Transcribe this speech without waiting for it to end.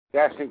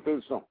dashing through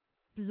the snow.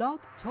 Blog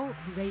Talk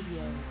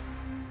Radio.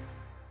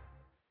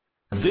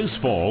 This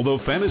fall, the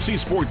Fantasy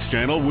Sports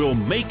Channel will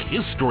make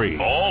history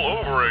all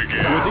over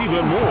again with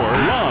even more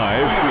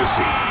live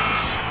fantasy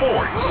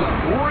sports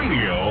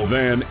radio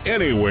than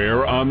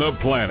anywhere on the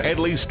planet. At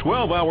least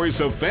 12 hours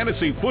of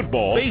fantasy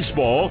football,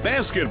 baseball,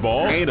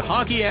 basketball, and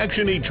hockey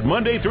action each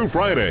Monday through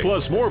Friday.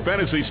 Plus more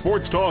fantasy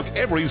sports talk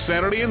every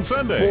Saturday and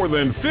Sunday. More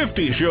than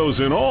 50 shows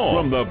in all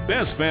from the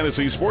best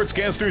fantasy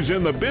sportscasters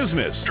in the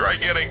business. Try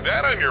getting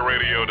that on your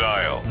radio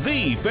dial.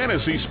 The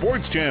Fantasy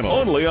Sports Channel,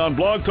 only on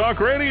Blog Talk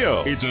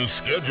Radio. It's a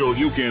schedule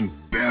you can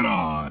bet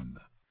on.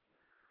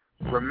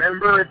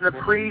 Remember, in the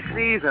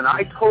preseason,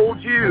 I told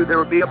you there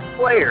would be a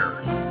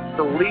player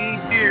to lead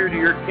you to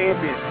your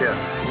championship.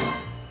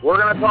 We're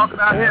going to talk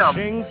about him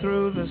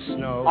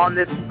on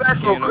this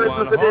special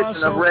Christmas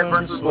edition of Red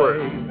vs. Blue.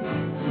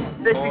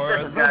 60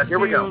 seconds, guys. Here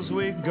we go.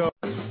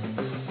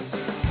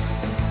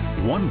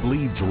 One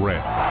bleeds red,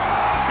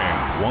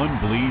 and one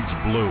bleeds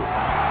blue.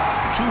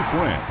 Two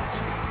friends,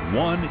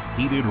 one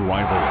heated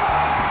rivalry.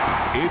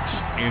 It's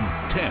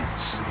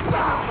intense.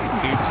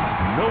 It's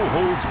no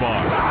holds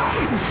barred.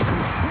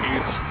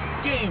 It's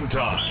game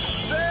time.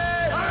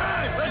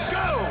 Let's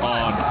go!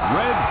 On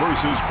Red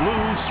vs.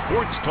 Blue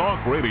Sports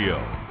Talk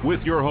Radio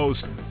with your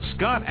hosts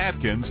Scott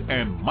Atkins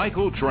and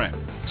Michael Trent.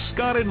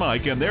 Scott and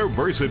Mike and their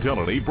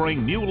versatility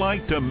bring new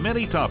light to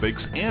many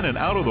topics in and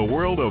out of the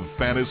world of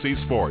fantasy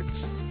sports.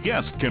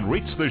 Guests can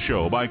reach the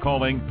show by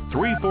calling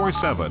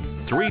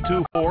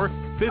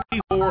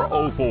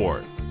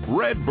 347-324-5404.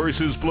 Red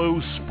vs.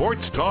 Blue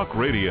Sports Talk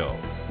Radio,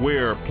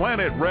 where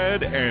Planet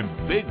Red and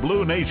Big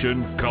Blue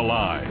Nation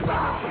collide.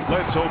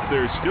 Let's hope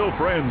they're still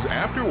friends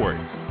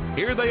afterwards.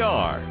 Here they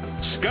are,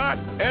 Scott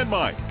and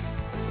Mike.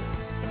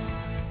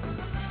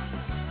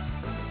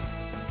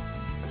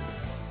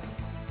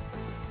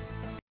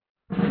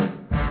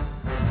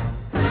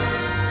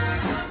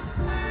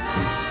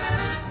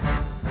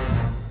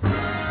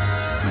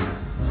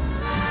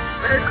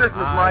 Merry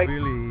Christmas, Mike.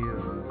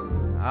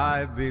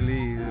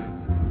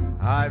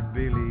 I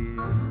believe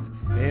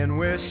in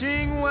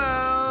wishing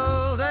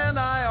well, and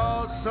I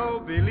also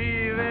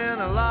believe in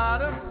a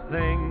lot of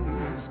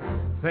things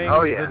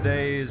the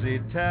daisy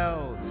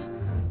tells.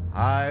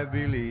 I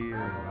believe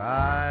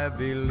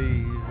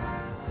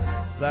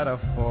that a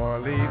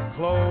four-leaf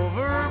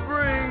clover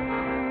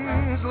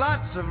brings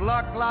lots of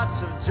luck,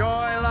 lots of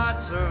joy,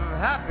 lots of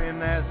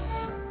happiness.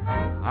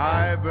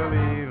 I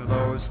believe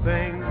those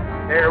things.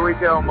 There we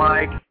go,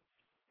 Mike.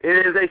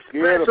 It is a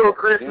special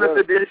Christmas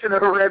edition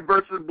of Red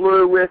vs.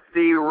 Blue with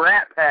the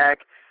Rat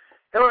Pack.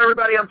 Hello,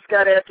 everybody. I'm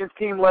Scott Atkins,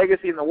 Team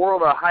Legacy in the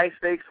world of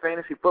high-stakes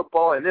fantasy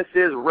football, and this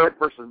is Red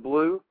vs.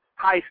 Blue,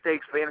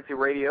 high-stakes fantasy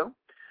radio.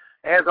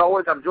 As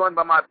always, I'm joined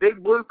by my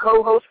Big Blue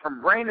co-host from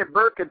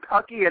Brandenburg,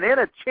 Kentucky, and in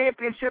a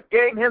championship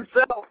game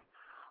himself,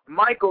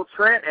 Michael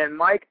Trent. And,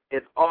 Mike,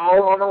 it's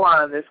all on the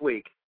line this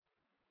week.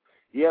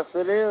 Yes,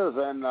 it is,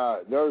 and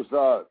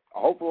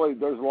hopefully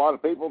there's a lot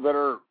of people that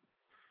are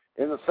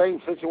in the same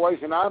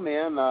situation I'm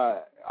in. I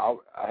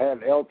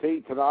had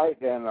LT tonight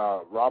and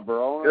Rob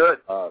Barone. Good.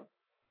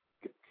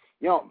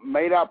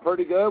 Made out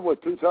pretty good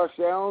with 2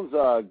 touchdowns.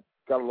 Got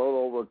a little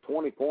over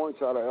 20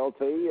 points out of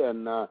LT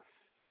and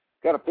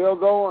got a field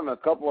goal and a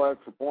couple of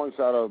extra points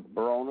out of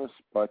Baronis,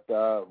 but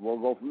we'll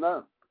go from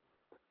there.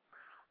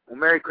 Well,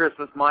 Merry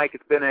Christmas, Mike.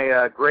 It's been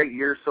a great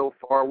year so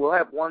far. We'll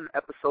have one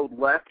episode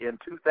left in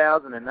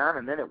 2009,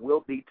 and then it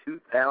will be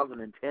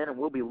 2010, and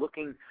we'll be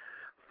looking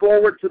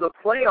forward to the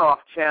playoff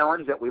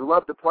challenge that we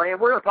love to play,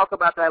 and we're going to talk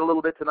about that a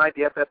little bit tonight.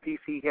 The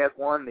FFPC has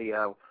one.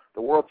 The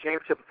World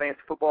Championship of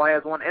Fantasy Football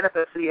has one.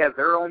 NFFC has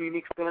their own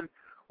unique spin.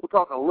 We'll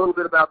talk a little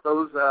bit about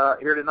those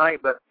here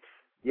tonight, but,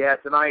 yeah,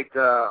 tonight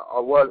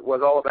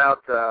was all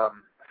about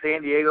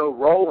San Diego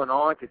rolling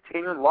on,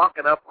 continuing,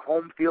 locking up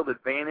home field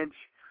advantage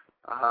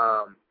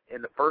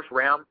in the first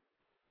round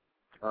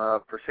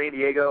for San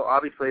Diego.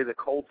 Obviously, the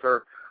Colts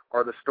are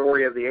the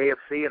story of the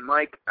AFC. And,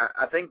 Mike,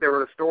 I think they were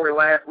the story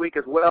last week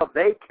as well.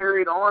 They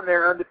carried on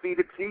their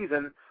undefeated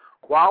season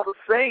while the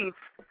Saints,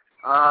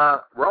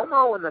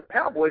 Romo and the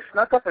Cowboys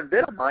snuck up and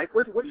bit them, Mike.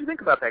 What did you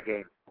think about that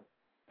game?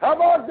 How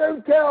about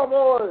them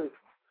Cowboys?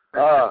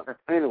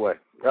 Anyway,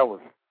 that was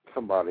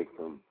somebody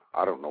from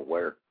I don't know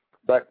where.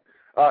 But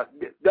that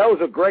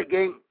was a great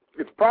game.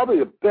 It's probably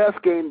the best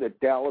game that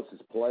Dallas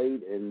has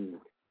played in,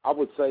 I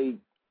would say,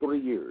 3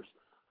 years,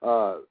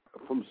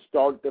 from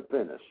start to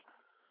finish.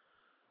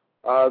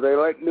 They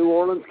let New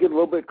Orleans get a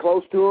little bit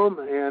close to them,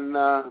 and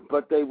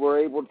but they were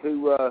able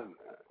to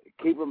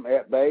keep them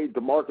at bay.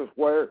 DeMarcus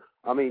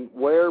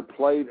Ware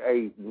played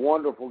a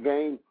wonderful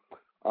game.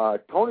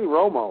 Tony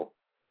Romo,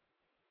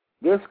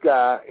 this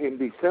guy in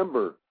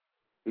December,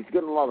 he's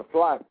getting a lot of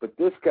flack, but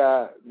this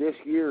guy this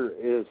year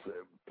is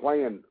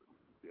playing,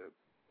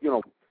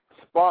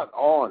 spot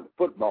on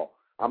football.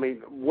 I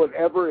mean,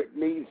 whatever it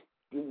needs,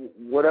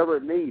 whatever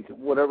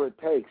it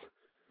takes,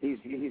 he's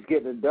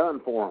getting it done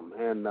for them,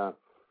 and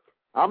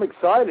I'm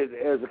excited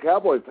as a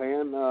Cowboy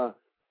fan,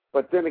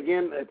 but then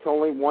again, it's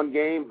only one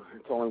game,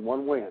 it's only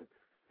one win.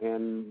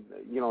 And,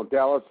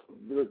 Dallas,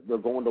 they're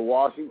going to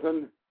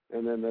Washington,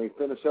 and then they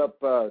finish up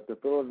to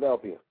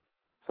Philadelphia.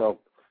 So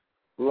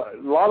a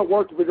lot of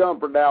work to be done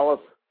for Dallas.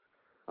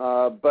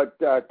 But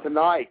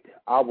tonight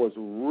I was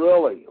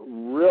really,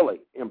 really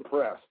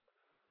impressed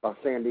by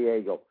San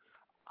Diego.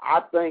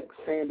 I think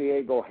San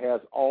Diego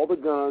has all the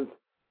guns,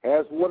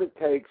 has what it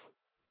takes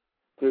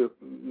to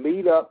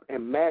meet up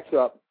and match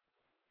up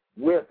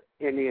with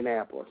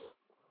Indianapolis.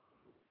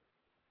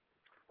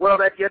 Well,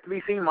 that's yet to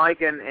be seen,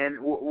 Mike, and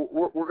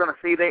we're going to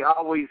see. They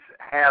always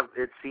have,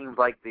 it seems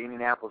like, the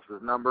Indianapolis'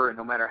 number, and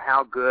no matter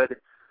how good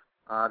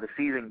the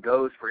season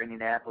goes for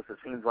Indianapolis, it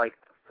seems like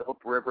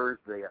Philip Rivers,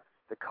 the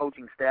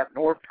coaching staff,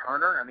 Norv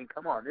Turner, I mean,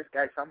 come on, this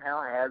guy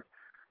somehow has,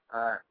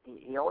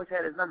 he always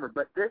had his number.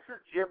 But this is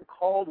Jim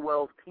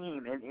Caldwell's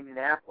team in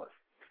Indianapolis.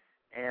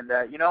 And,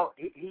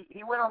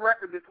 he went on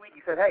record this week.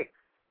 He said, hey,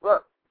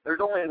 look,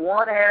 there's only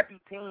one happy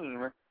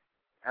team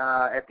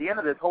at the end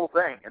of this whole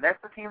thing, and that's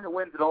the team that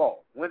wins it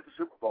all, wins the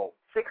Super Bowl.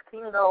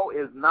 16-0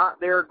 is not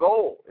their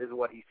goal, is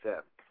what he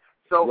said.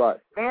 So, right.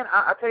 Man,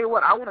 I tell you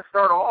what, I want to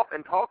start off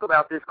and talk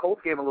about this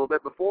Colts game a little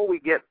bit before we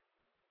get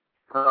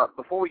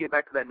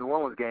back to that New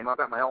Orleans game. I've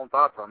got my own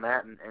thoughts on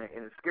that, and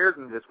it scares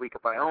me this week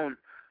if I own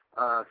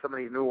some of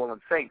these New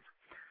Orleans Saints,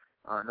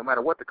 no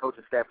matter what the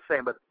coaching staff is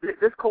saying. But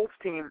this Colts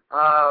team,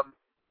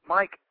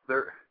 Mike,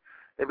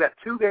 they've got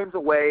 2 games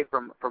away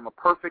from a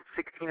perfect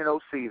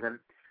 16-0 season.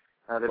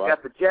 They've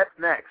got the Jets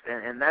next,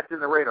 and that's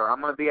in the radar.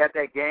 I'm going to be at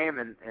that game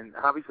and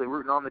obviously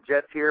rooting on the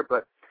Jets here,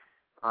 but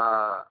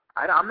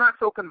I'm not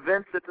so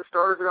convinced that the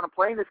starters are going to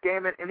play in this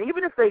game. And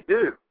even if they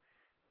do,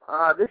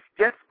 this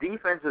Jets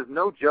defense is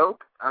no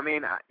joke. I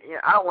mean, I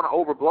don't want to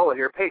overblow it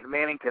here. Peyton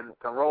Manning can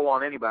roll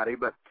on anybody,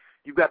 but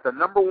you've got the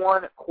number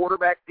 1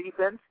 quarterback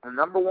defense, the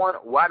number 1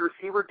 wide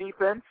receiver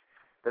defense,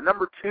 the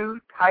number 2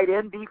 tight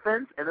end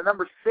defense, and the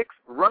number 6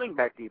 running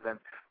back defense.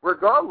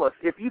 Regardless,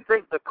 if you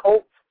think the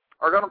Colts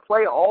are going to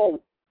play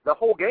the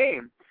whole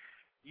game,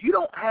 you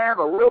don't have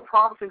a real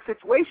promising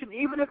situation,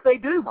 even if they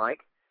do,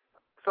 Mike.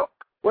 So,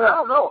 well, I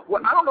don't know.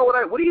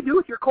 What do you do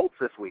with your Colts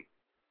this week?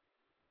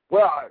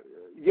 Well,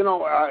 you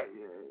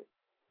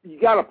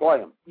got to play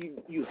them.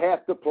 You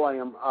have to play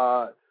them.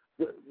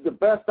 The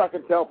best I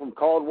can tell from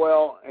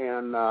Caldwell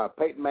and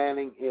Peyton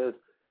Manning is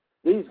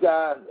these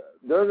guys,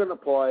 they're going to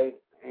play,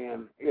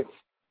 and it's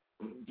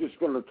just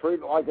going to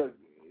treat it like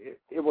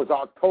it was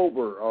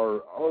October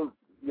or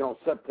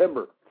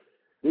September.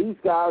 These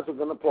guys are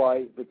going to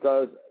play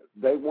because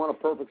they want a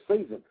perfect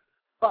season.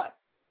 But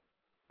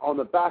on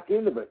the back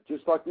end of it,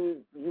 just like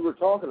you were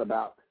talking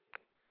about,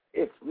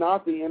 it's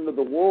not the end of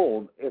the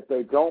world if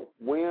they don't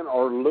win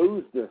or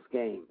lose this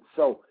game.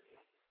 So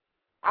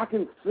I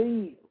can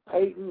see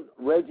Peyton,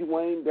 Reggie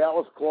Wayne,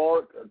 Dallas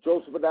Clark,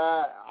 Joseph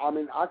Adai. I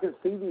mean, I can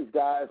see these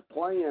guys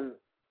playing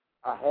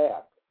a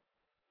half.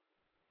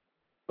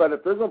 But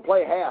if they're going to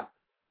play half,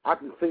 I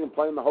can see them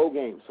playing the whole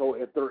game. So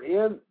if they're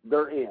in,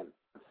 they're in.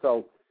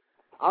 So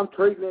I'm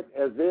treating it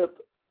as if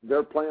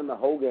they're playing the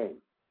whole game.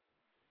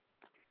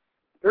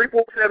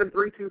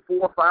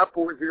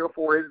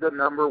 347-324-5404 is the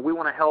number. We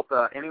want to help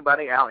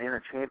anybody out in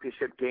a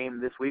championship game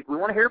this week. We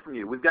want to hear from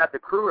you. We've got the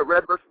crew at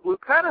Red vs. Blue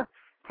kind of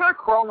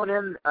crawling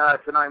in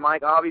tonight,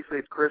 Mike. Obviously,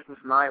 it's Christmas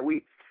night.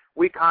 We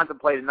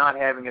contemplated not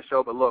having a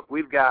show, but look,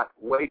 we've got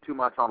way too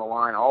much on the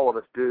line. All of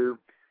us do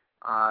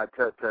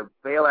to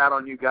bail out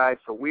on you guys.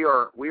 So we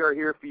are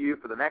here for you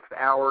for the next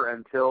hour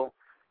until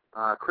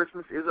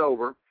Christmas is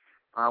over.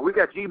 We've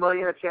got G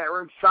Money in the chat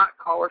room, shot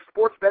caller,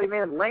 sports betting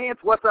man. Lance,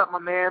 what's up, my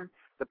man?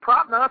 The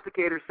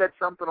prognosticator said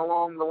something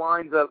along the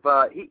lines of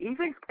he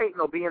thinks Peyton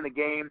will be in the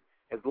game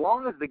as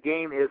long as the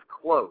game is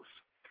close.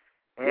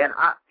 And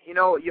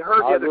you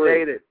heard the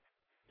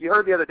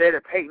other day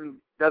that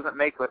Peyton doesn't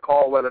make the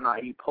call whether or not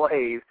he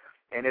plays,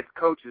 and it's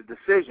coach's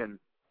decision.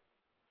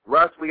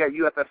 Russ, we got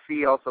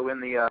UFFC also in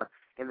the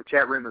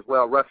chat room as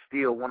well. Russ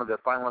Steele, one of the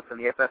finalists in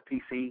the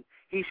FFPC,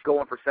 he's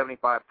going for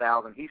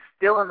 $75,000. He's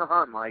still in the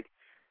hunt, Mike.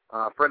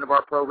 A friend of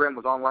our program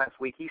was on last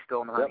week. He's still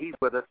in the hunt. Yep. He's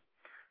with us.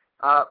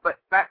 But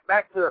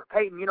back to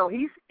Peyton.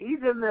 He's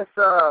in this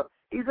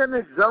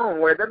zone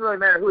where it doesn't really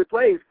matter who he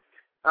plays.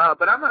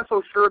 But I'm not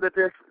so sure that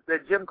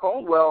Jim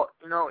Caldwell,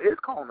 is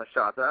calling the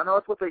shots. I know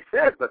that's what they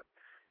said, but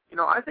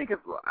I think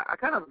I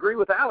kind of agree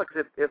with Alex.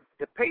 If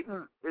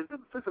Peyton is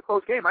a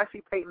close game, I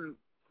see Peyton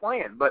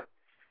playing. But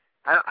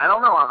I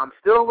don't know. I'm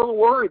still a little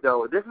worried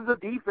though. This is a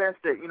defense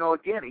that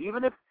again,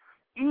 even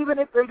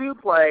if they do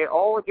play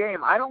all the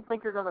game, I don't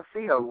think you're going to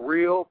see a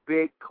real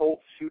big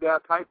Colts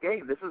shootout type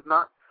game. This is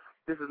not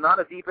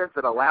a defense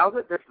that allows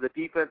it. This is a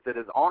defense that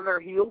is on their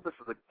heels. This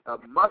is a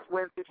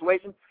must-win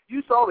situation.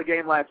 You saw the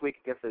game last week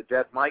against the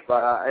Jets, Mike,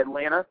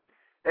 Atlanta.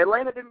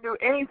 Atlanta didn't do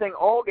anything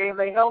all game.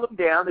 They held them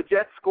down. The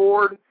Jets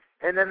scored,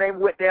 and then they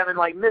went down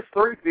and, missed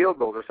 3 field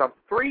goals or something.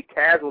 3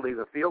 casualties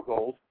of field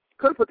goals.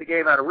 Could have put the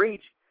game out of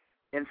reach.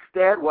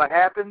 Instead, what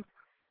happened?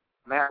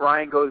 Matt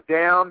Ryan goes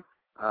down.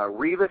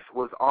 Revis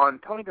was on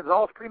Tony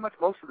Gonzalez pretty much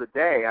most of the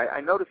day. I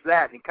noticed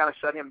that, and he kind of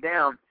shut him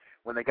down.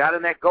 When they got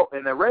in that goal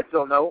in the red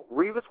zone, though,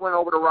 Revis went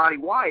over to Roddy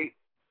White,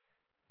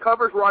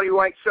 covers Roddy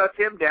White, shuts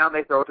him down.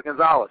 They throw it to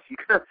Gonzalez.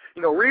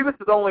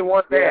 Revis is only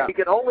one man. Yeah. He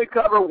can only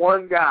cover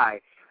one guy.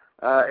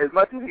 as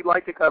much as he'd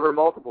like to cover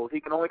multiples, he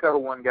can only cover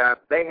one guy.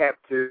 They have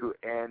two,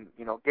 and,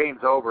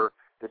 game's over.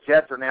 The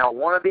Jets are now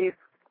one of these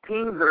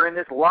teams that are in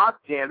this lock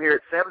jam here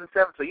at 7-7.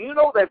 So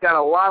they've got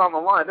a lot on the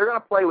line. They're going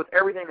to play with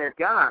everything they've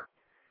got.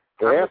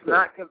 I'm just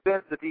not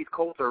convinced that these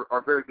Colts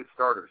are very good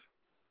starters.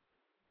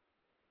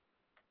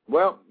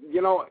 Well,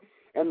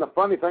 and the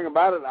funny thing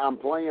about it, I'm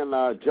playing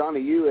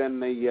Johnny U in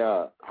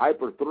the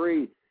Hyper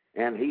 3,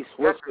 and he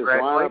switched his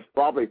lineup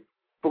probably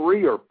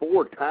 3 or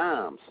 4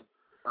 times.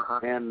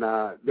 And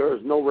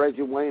there's no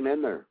Reggie Wayne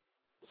in there.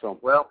 So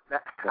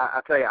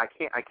I tell you,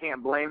 I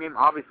can't blame him.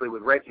 Obviously,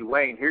 with Reggie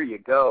Wayne, here you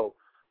go.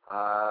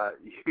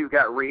 You've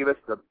got Revis,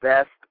 the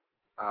best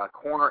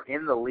corner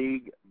in the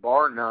league,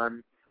 bar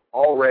none,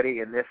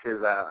 already. And this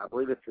is, I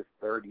believe, it's his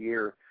 3rd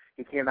year.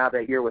 He came out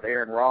that year with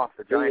Aaron Ross.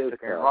 The Giants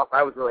took Aaron Ross.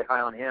 I was really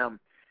high on him.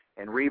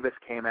 And Revis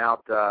came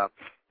out,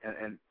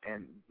 and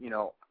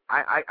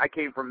I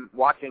came from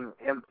watching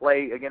him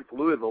play against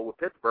Louisville with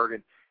Pittsburgh,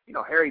 and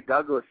Harry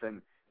Douglas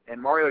and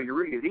Mario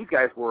Uribe, these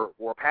guys were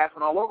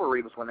passing all over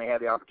Revis when they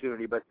had the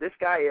opportunity. But this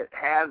guy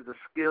has the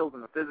skills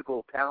and the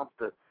physical talents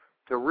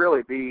to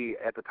really be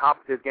at the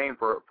top of his game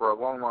for a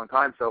long, long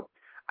time. So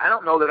I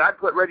don't know that I'd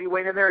put Reggie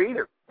Wayne in there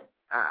either.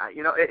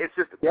 It's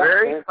just a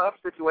very tough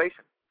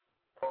situation.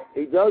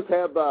 He does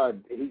have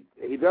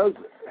he does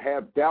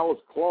have Dallas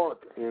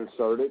Clark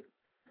inserted.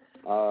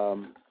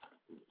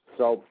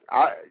 So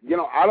I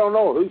don't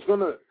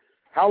know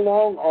how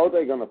long are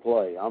they gonna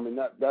play? I mean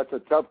that's a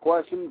tough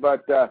question,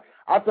 but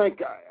I think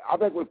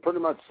we pretty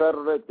much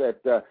settled it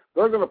that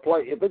they're gonna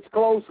play. If it's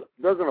close,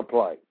 they're gonna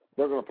play.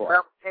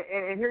 Well,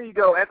 and here you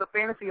go. As a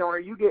fantasy owner,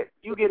 you get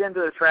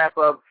into the trap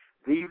of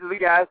these are the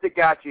guys that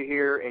got you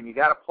here, and you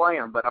got to play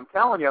them. But I'm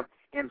telling you,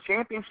 in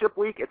championship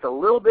week, it's a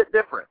little bit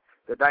different.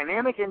 The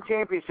dynamic in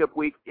championship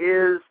week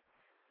is,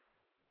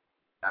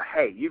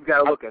 hey, you've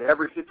got to look at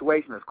every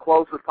situation as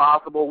close as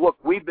possible. Look,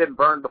 we've been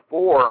burned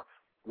before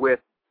with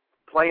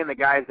playing the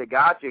guys that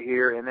got you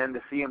here, and then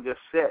to see them just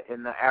sit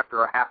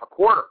after a half a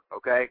quarter.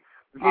 Okay,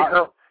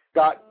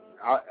 Scott,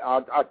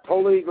 I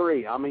totally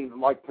agree. I mean,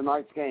 like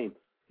tonight's game,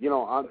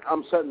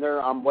 I'm sitting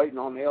there, I'm waiting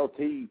on the LT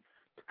to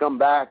come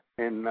back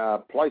and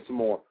play some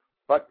more,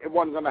 but it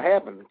wasn't going to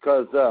happen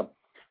because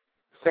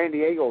San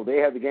Diego, they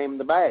had the game in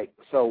the bag.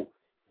 So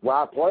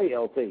why play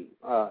LT?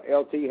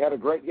 LT had a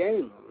great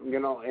game,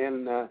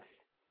 and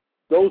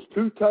those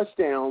 2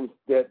 touchdowns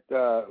that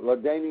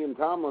LaDainian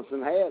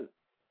Tomlinson had,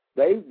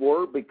 they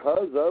were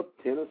because of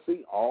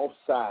Tennessee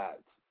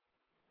offsides.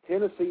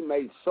 Tennessee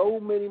made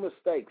so many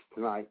mistakes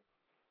tonight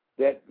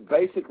that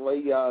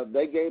basically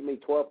they gave me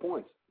 12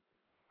 points.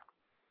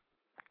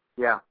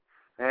 Yeah,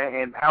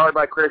 and powered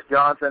by Chris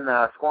Johnson,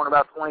 scoring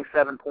about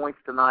 27 points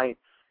tonight.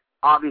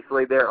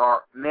 Obviously, there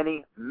are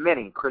many,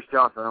 many Chris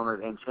Johnson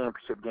owners in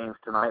championship games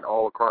tonight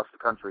all across the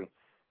country.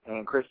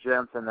 And Chris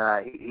Johnson,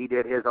 he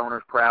did his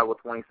owners proud with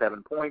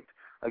 27 points.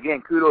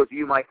 Again, kudos to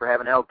you, Mike, for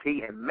having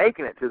LT and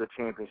making it to the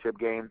championship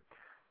game.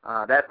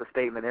 That's a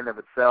statement in of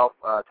itself.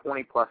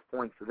 20-plus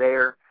points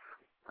there.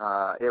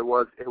 It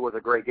was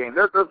a great game.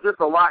 There's just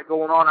a lot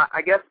going on.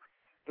 I guess,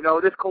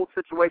 this Colts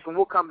situation,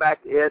 we'll come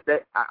back to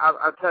it.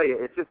 I'll tell you,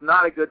 it's just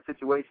not a good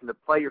situation to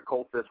play your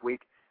Colts this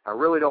week. I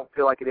really don't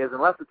feel like it is,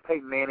 unless it's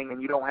Peyton Manning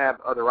and you don't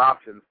have other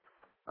options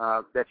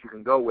that you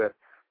can go with.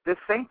 This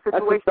Saints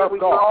situation that we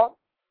saw,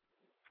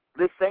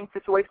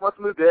 let's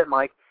move to it,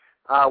 Mike.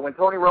 When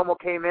Tony Romo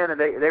came in and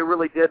they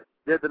really did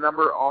the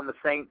number on the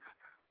Saints,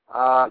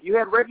 you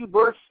had Reggie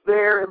Bush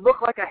there. It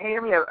looked like a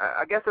hammy.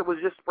 I guess it was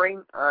just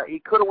sprained. He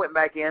could have went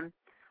back in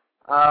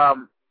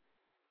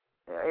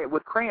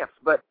with cramps,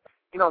 but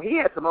he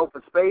had some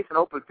open space and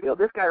open field.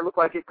 This guy looked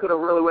like it could have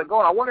really went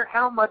going. I wonder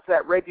how much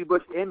that Reggie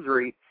Bush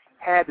injury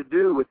had to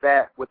do with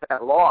that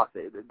loss.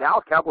 The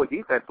Dallas Cowboy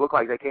defense looked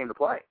like they came to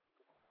play.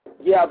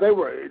 Yeah, they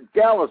were.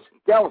 Dallas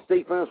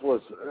defense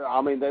was.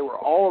 I mean, they were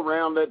all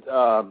around it.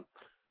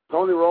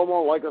 Tony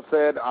Romo, like I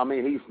said, I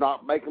mean, he's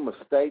not making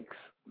mistakes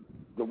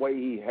the way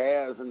he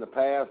has in the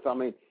past. I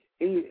mean,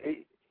 he's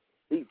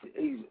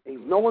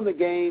knowing the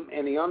game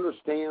and he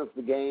understands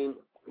the game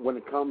when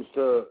it comes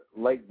to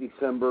late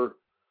December.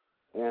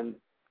 And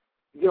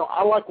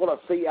I like what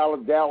I see out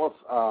of Dallas,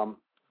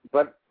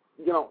 but.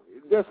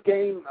 This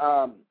game,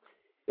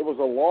 it was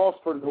a loss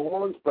for New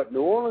Orleans, but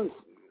New Orleans,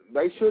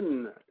 they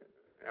shouldn't,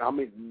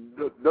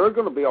 they're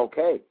going to be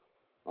okay.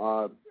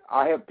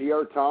 I have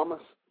Pierre Thomas,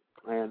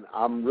 and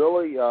I'm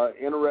really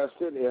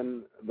interested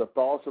in the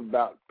thoughts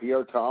about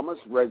Pierre Thomas,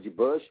 Reggie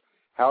Bush.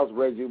 How's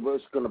Reggie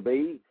Bush going to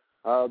be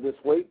this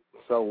week?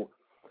 So,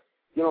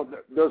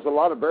 there's a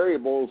lot of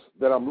variables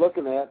that I'm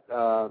looking at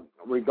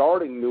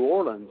regarding New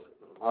Orleans.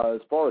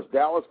 As far as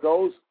Dallas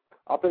goes,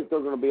 I think they're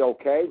going to be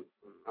okay.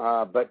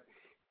 But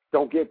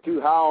don't get too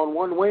high on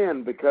one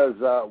win because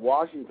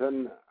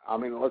Washington,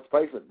 let's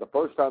face it, the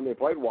first time they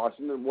played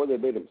Washington, they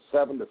beat them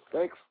 7-6.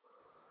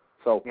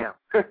 So yeah.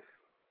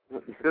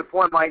 Good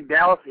point, Mike.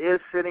 Dallas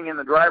is sitting in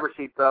the driver's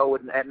seat, though,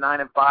 at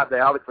 9-5. They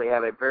obviously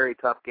have a very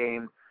tough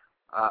game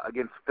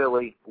against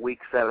Philly, Week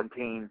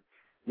 17.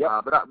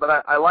 Yeah. But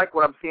I like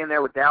what I'm seeing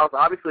there with Dallas.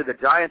 Obviously, the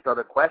Giants are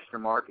the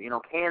question mark.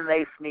 Can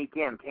they sneak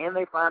in? Can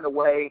they find a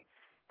way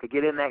to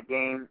get in that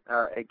game,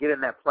 get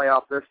in that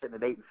playoff? They're sitting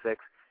at 8-6,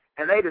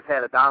 and they just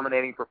had a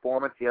dominating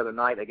performance the other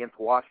night against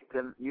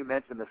Washington. You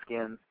mentioned the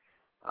Skins.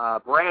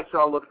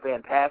 Bradshaw looked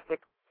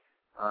fantastic.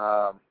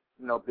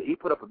 He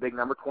put up a big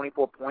number,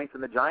 24 points,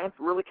 and the Giants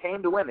really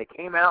came to win. They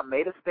came out,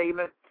 made a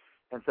statement,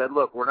 and said,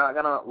 "Look, we're not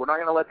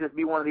gonna let this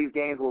be one of these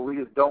games where we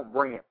just don't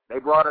bring it." They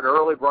brought it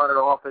early, brought it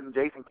often.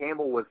 Jason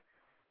Campbell was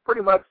pretty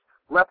much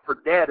left for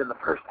dead in the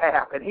first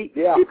half, and he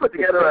put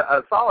together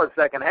a solid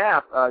second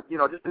half,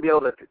 just to be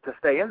able to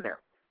stay in there.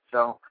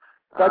 So,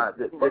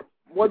 the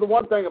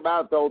one thing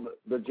about it, though,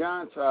 the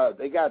Giants,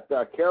 they got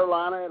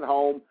Carolina at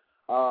home.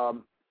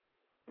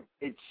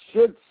 It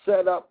should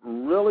set up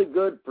really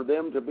good for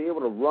them to be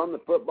able to run the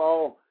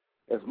football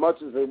as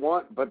much as they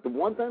want. But the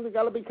one thing they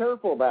got to be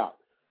careful about,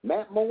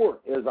 Matt Moore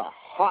is a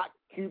hot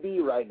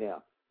QB right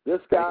now.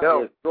 This guy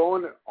is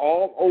throwing it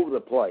all over the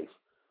place.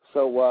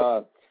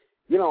 So,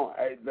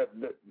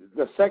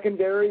 the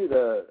secondary,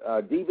 the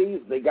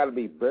DBs, they got to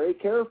be very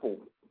careful.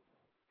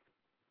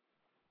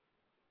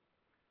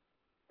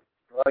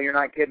 Well, you're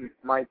not kidding,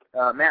 Mike.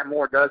 Matt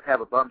Moore does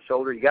have a bum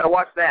shoulder. You got to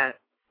watch that.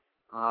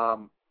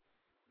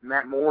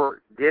 Matt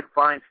Moore did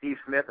find Steve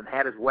Smith and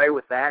had his way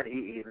with that.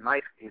 He's a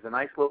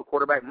nice little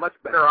quarterback, much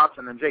better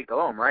option than Jake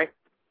Delhomme, right?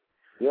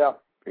 Yeah,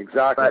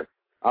 exactly. But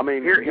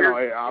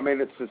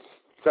it's just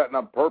setting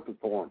up perfect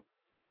for him.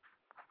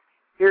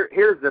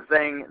 Here's the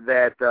thing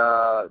that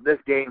this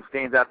game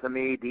stands out to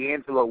me.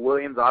 D'Angelo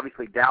Williams,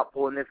 obviously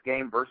doubtful in this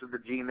game versus the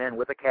G-men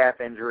with a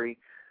calf injury.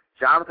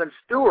 Jonathan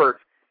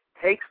Stewart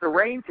takes the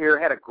reins here.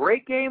 Had a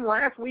great game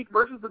last week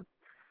versus the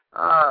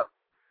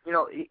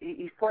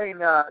he's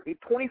playing. He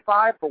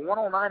 25 for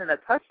 109 and a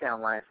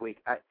touchdown last week.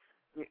 That's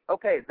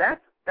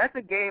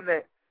a game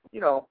that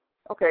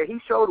he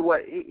showed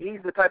what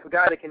he's the type of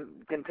guy that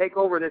can take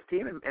over this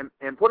team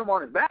and put him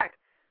on his back.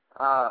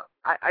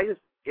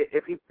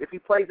 If he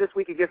plays this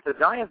week against the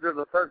Giants, they're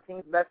the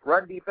 13th best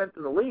run defense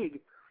in the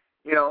league.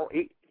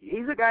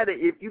 He's a guy that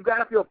if you've got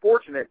to feel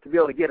fortunate to be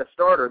able to get a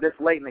starter this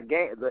late in the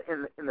game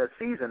in the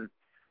season.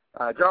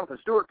 Jonathan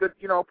Stewart could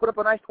put up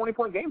a nice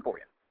 20-point game for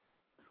you.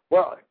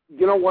 Well,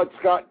 you know what,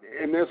 Scott,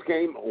 in this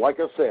game, like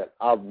I said,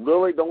 I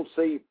really don't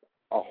see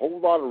a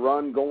whole lot of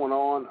run going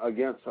on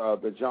against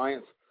the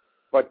Giants,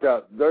 but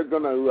they're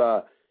going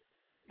to,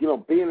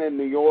 being in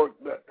New York,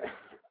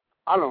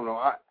 I don't know.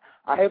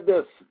 I have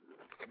this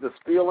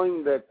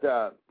feeling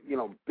that,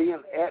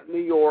 being at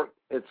New York,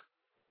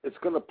 it's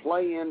going to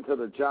play into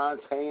the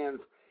Giants'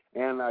 hands,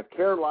 and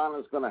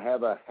Carolina's going to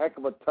have a heck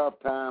of a tough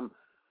time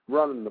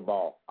running the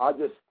ball.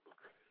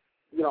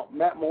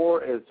 Matt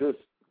Moore is just,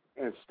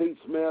 and Steve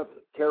Smith,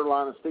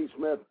 Carolina Steve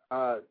Smith,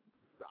 I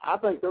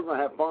think they're going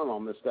to have fun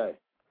on this day.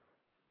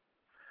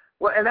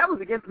 Well, and that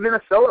was against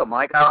Minnesota,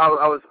 Mike. I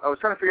was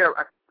trying to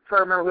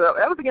remember who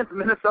that was against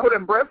Minnesota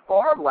and Brett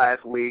Favre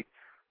last week.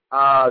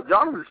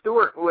 Jonathan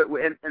Stewart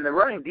in the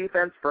running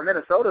defense for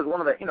Minnesota is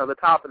one of the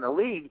top in the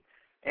league,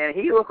 and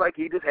he looked like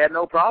he just had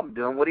no problem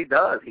doing what he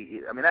does.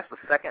 That's the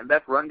second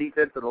best run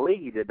defense in the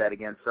league. He did that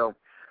against. So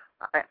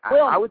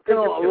I would think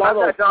if I've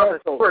got Jonathan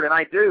Stewart, and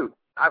I do.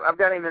 I've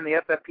got him in the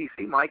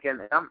FFPC, Mike,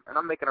 and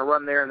I'm making a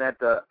run there in that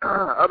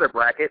other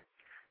bracket.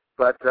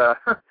 But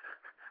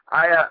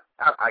I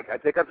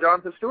pick up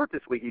Jonathan Stewart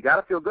this week. You got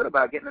to feel good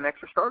about getting an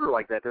extra starter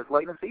like that this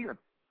late in the season.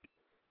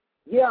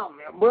 Yeah,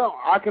 well,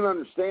 I can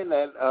understand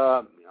that.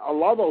 A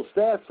lot of those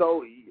stats,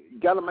 though, you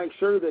got to make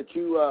sure that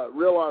you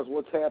realize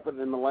what's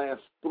happened in the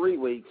last 3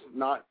 weeks,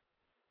 not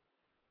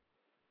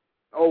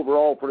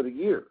overall for the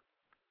year.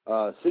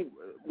 See,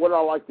 what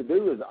I like to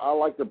do is I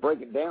like to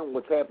break it down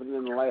what's happened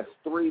in the last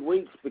 3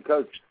 weeks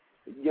because,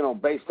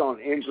 based on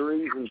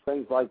injuries and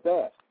things like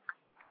that.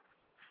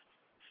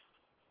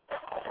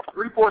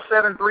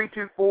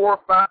 347-324-5404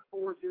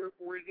 is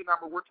the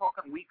number. We're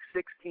talking Week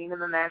 16 in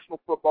the National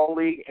Football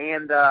League,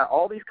 and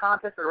all these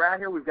contests that are out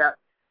here, we've got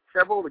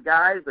several of the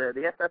guys,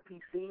 the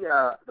FFPC,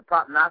 the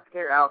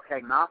prognosticator, Alex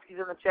Hagnoski's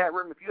in the chat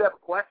room. If you have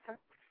a question,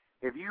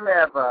 if you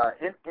have a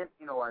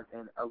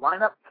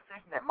lineup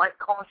decision that might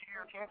cost you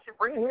your championship,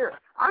 bring it here.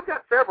 I've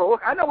got several.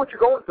 Look, I know what you're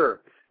going through.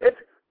 It's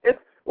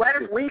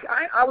last week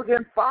I was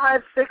in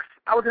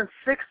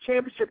 6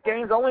 championship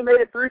games, only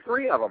made it through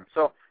 3 of them.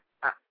 So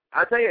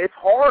I tell you, it's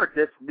hard.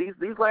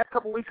 These last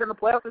couple weeks in the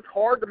playoffs, it's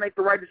hard to make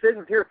the right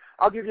decisions. Here,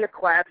 I'll give you a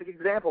classic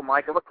example,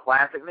 Mike, of a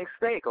classic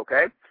mistake.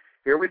 Okay,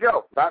 here we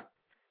go.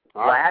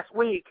 Last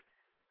week,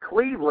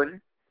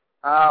 Cleveland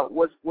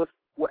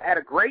had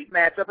a great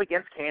matchup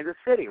against Kansas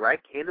City, right?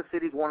 Kansas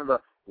City's one of the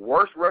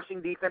worst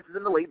rushing defenses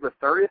in the league, the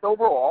 30th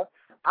overall.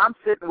 I'm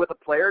sitting with a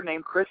player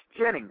named Chris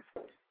Jennings.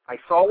 I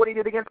saw what he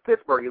did against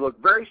Pittsburgh. He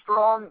looked very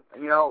strong,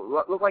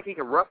 looked like he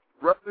could rough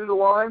through the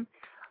line.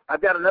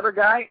 I've got another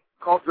guy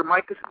called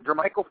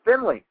Jermichael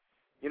Finley.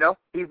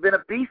 He's been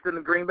a beast in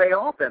the Green Bay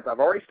offense. I've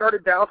already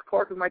started Dallas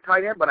Clark as my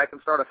tight end, but I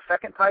can start a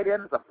second tight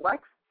end as a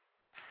flex.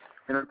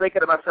 And I'm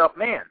thinking to myself,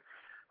 man,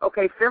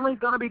 okay, Finley's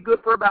going to be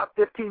good for about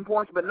 15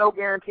 points, but no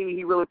guarantee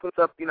he really puts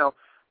up,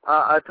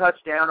 a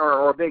touchdown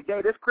or a big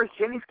day. This Chris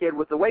Jennings kid,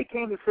 with the way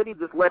Kansas City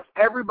just lets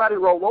everybody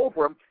roll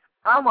over him,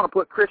 I'm going to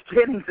put Chris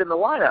Jennings in the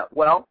lineup.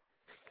 Well,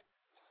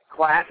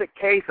 classic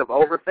case of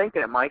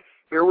overthinking it, Mike.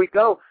 Here we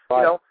go.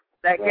 Right.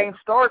 That game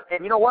starts,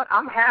 and you know what?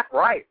 I'm half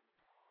right.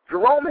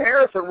 Jerome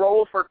Harrison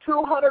rolls for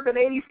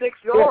 286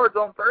 yards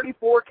on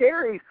 34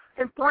 carries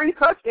and 3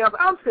 touchdowns.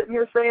 I'm sitting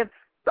here saying,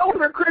 those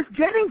are Chris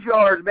Jennings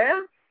yards,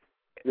 man.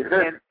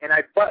 And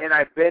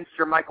I benched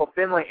Jermichael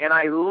Finley, and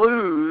I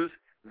lose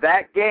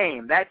that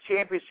game, that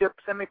championship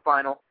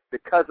semifinal,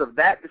 because of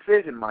that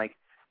decision, Mike.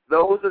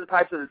 Those are the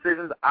types of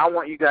decisions I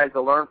want you guys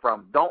to learn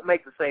from. Don't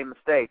make the same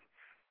mistake.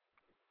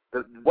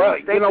 Well,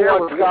 you know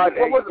what, Scott?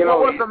 What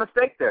was the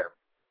mistake there?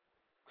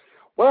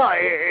 Well,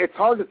 it's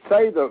hard to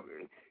say.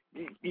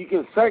 You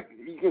can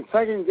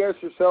second guess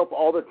yourself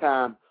all the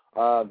time.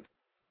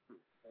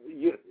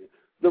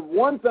 The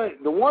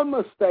one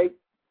mistake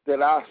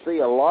that I see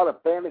a lot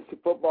of fantasy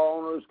football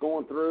owners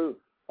going through,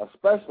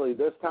 especially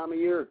this time of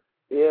year,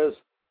 is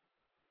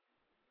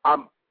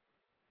I'm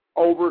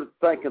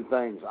overthinking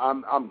things.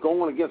 I'm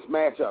going against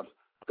matchups.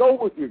 Go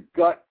with your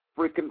gut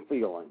freaking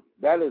feeling.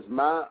 That is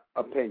my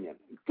opinion.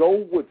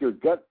 Go with your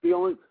gut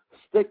feeling.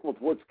 Stick with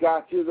what's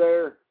got you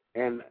there,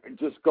 and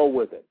just go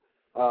with it.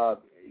 I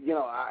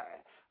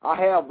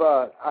have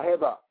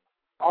an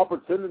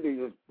opportunity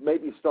to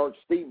maybe start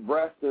Steve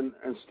Breston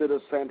instead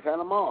of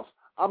Santana Moss.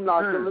 I'm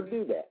not going to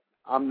do that.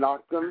 I'm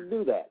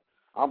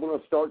going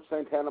to start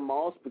Santana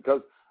Moss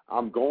because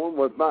I'm going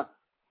with my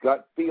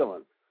gut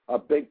feeling. A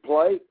big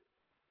play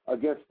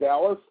against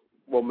Dallas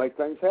will make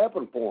things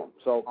happen for him.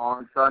 So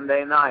on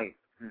Sunday night.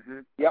 Mm-hmm.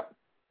 Yep.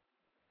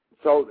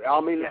 So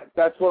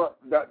that's what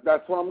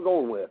I'm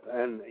going with,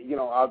 and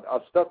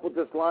I've stuck with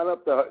this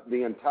lineup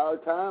the entire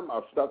time.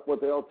 I've stuck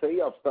with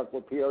LT. I've stuck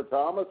with Pierre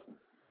Thomas,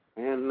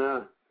 and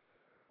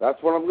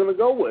that's what I'm going to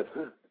go with.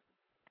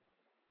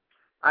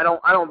 I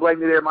don't blame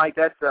you there, Mike.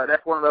 That's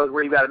one of those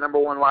where you got a number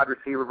 1 wide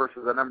receiver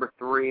versus a number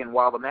 3, and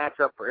while the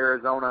matchup for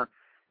Arizona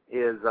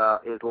is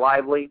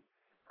lively,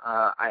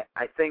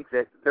 I think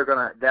that they're going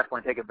to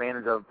definitely take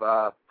advantage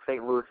of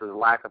St. Louis's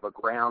lack of a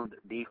ground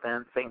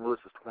defense. St. Louis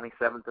is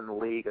 27th in the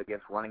league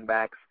against running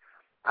backs.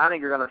 I think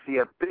you're going to see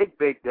a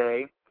big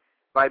day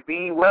by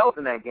Beanie Wells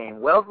in that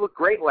game. Wells looked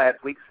great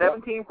last week,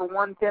 17 for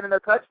 110 and a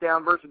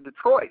touchdown versus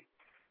Detroit.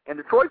 And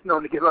Detroit's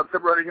known to give up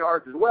 700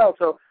 yards as well.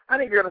 So I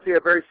think you're going to see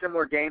a very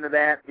similar game to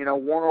that.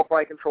 Warner will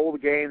probably control the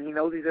game. He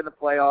knows he's in the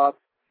playoffs.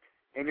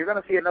 And you're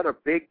going to see another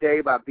big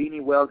day by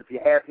Beanie Wells. If you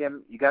have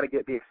him, you got to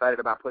be excited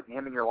about putting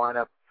him in your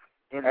lineup.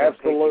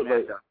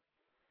 Absolutely.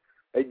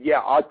 Yeah,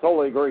 I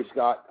totally agree,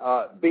 Scott.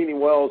 Beanie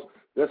Wells,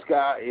 this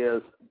guy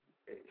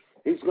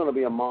he's going to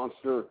be a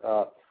monster.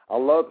 I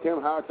love Tim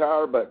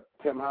Hightower, but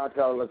Tim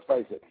Hightower, let's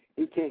face it,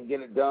 he can't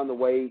get it done the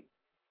way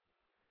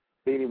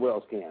Beanie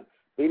Wells can.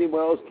 Beanie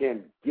Wells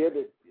can get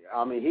it.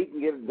 He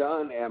can get it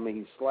done.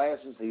 He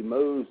slashes, he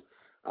moves.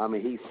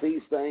 He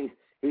sees things.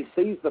 He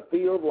sees the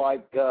field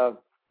like,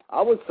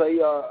 I would say,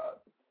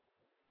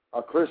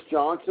 a Chris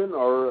Johnson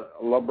or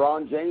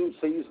LeBron James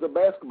sees the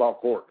basketball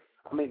court.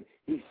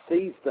 He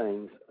sees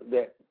things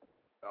that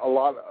a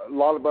lot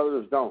of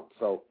others don't.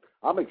 So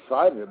I'm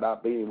excited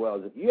about Beanie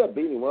Wells. If you have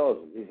Beanie Wells,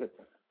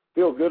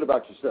 feel good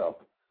about yourself.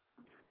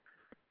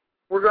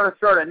 We're going to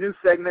start a new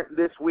segment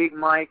this week,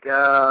 Mike.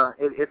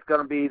 It's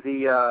going to be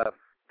the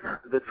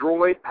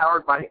Droid,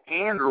 powered by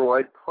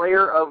Android,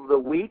 Player of the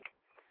Week.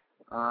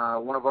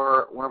 One of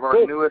our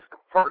newest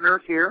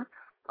partners here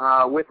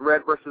with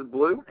Red versus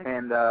Blue,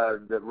 and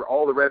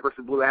all the Red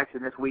versus Blue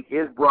action this week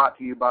is brought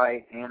to you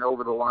by and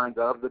over the lines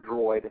of the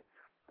Droid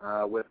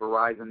with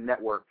Verizon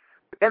Network.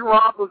 Ben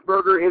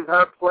Roethlisberger is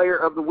our Player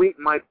of the Week.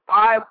 Mike,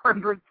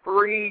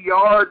 503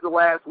 yards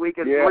last week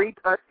and 3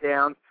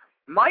 touchdowns.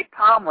 Mike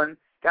Tomlin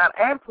got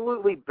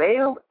absolutely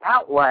bailed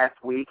out last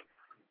week.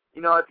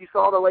 If you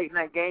saw the late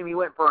night game, he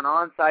went for an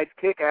onside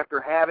kick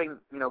after having,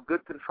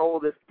 good control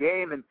of this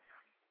game, and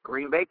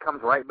Green Bay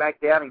comes right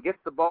back down and gets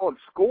the ball and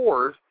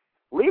scores,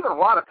 leaving a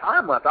lot of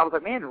time left. I was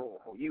like, man,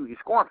 you're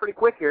scoring pretty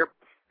quick here.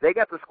 They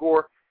got the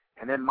score,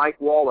 and then Mike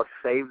Wallace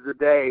saves the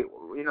day.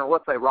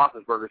 Let's say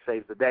Roethlisberger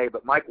saves the day,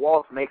 but Mike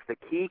Wallace makes the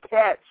key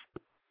catch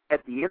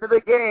at the end of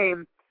the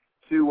game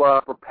to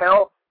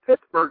propel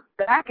Pittsburgh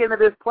back into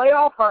this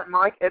playoff hunt,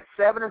 Mike, at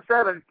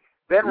 7-7.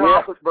 Ben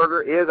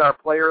Roethlisberger is our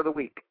Player of the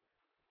Week.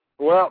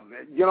 Well,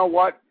 you know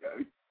what?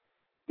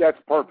 That's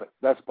perfect.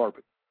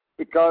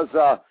 Because,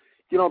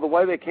 the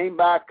way they came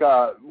back,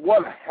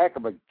 what a heck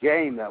of a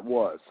game that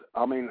was.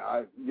 I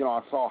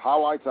saw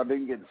highlights. I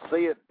didn't get to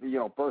see it,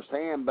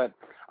 firsthand, but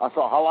I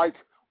saw highlights.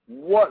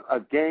 What a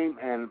game,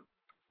 and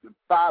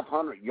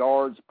 500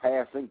 yards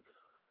passing.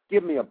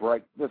 Give me a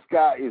break. This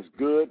guy is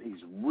good.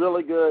 He's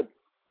really good.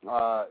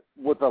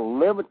 With a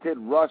limited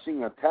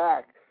rushing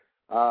attack,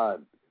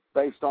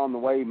 based on the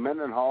way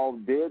Mendenhall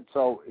did.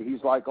 So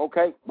he's like,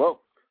 okay,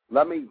 well,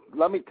 let me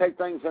take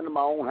things into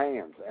my own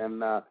hands.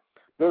 And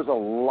there's a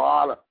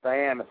lot of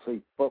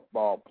fantasy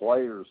football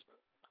players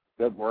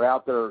that were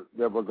out there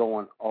that were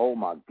going, oh,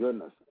 my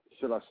goodness,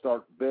 should I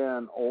start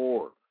Ben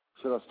Orr?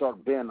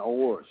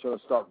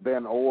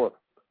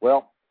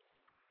 Well,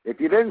 if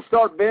you didn't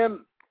start Ben,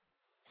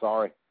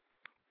 sorry.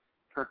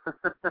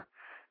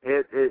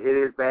 It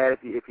is bad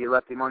if you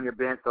left him on your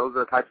bench. Those are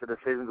the types of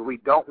decisions we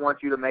don't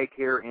want you to make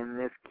here in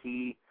this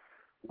key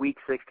Week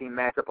 16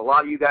 matchup. A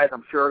lot of you guys,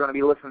 I'm sure, are going to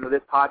be listening to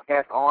this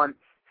podcast on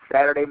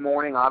Saturday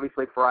morning,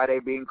 obviously Friday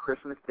being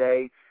Christmas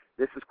Day.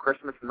 This is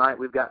Christmas night.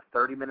 We've got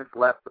 30 minutes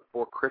left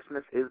before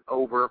Christmas is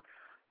over.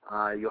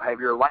 You'll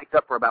have your lights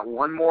up for about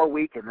one more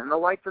week, and then the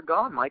lights are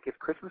gone, Mike. If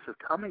Christmas is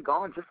come and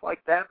gone just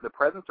like that, the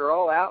presents are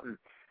all out, and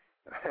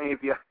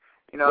if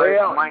in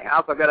my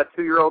house, I've got a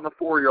 2-year-old and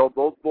a 4-year-old,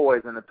 both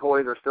boys, and the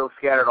toys are still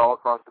scattered all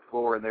across the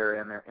floor in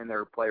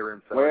their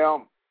playroom. So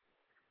well,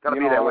 it's going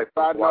to be that way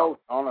for a while.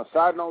 On a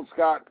side note,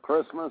 Scott,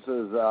 Christmas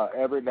is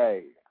every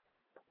day.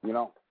 We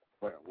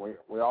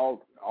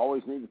all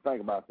always need to think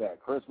about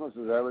that. Christmas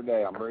is every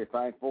day. I'm very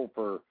thankful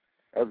for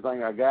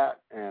everything I got,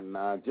 and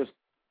just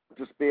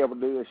be able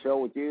to do this show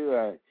with you.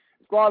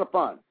 It's a lot of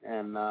fun,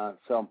 and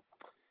so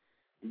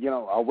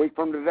a week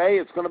from today,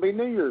 it's going to be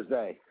New Year's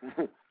Day.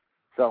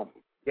 So.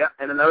 Yeah,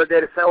 and another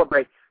day to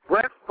celebrate.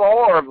 Brett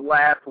Favre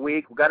last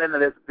week got into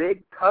this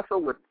big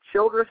tussle with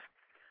Childress,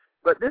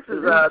 but this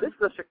is a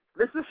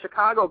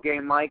Chicago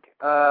game, Mike.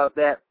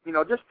 That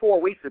just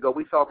 4 weeks ago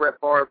we saw Brett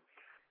Favre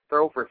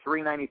throw for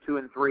 392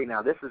 and 3.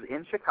 Now this is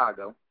in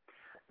Chicago.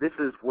 This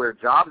is where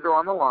jobs are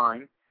on the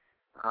line.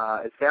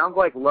 It sounds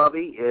like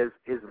Lovey is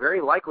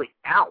very likely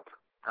out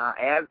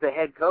as the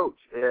head coach.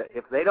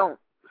 If they don't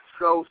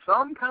show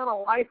some kind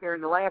of life here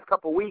in the last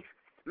couple of weeks,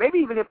 maybe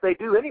even if they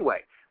do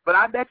anyway. But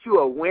I bet you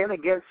a win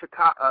against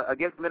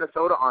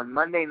Minnesota on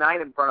Monday night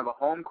in front of a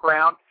home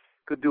crowd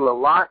could do a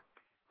lot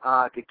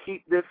to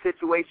keep this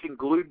situation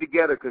glued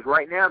together. Because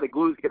right now the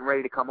glue's getting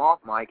ready to come off,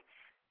 Mike.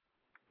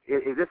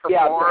 Is this a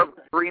Favre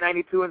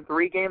 392 and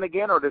 3 game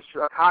again, or does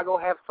Chicago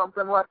have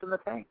something left in the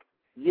tank?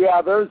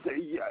 Yeah,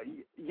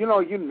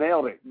 you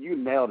nailed it. You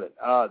nailed it.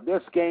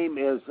 This game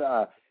is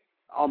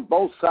on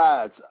both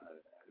sides.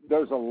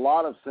 There's a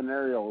lot of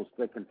scenarios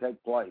that can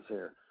take place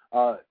here.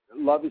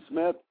 Lovie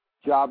Smith.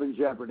 Job in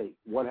jeopardy.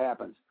 What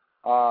happens?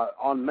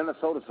 On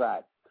Minnesota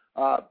side,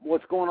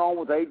 what's going on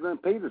with Adrian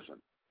Peterson?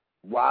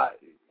 Why,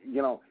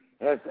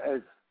 as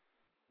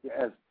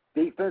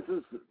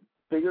defenses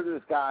figure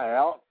this guy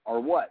out or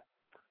what?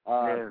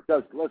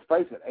 Because let's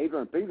face it,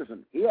 Adrian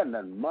Peterson, he hasn't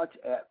done much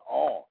at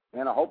all,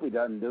 and I hope he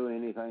doesn't do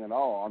anything at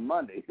all on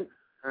Monday.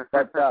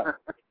 But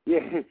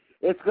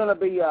it's going to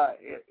be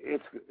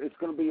it's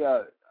going to be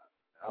a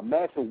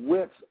match of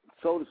wits,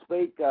 so to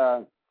speak.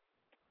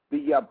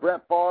 The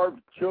Brett Favre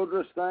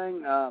Childress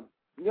thing, I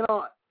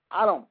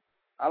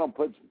don't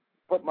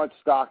put much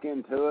stock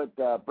into it.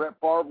 Brett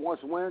Favre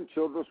wants to win,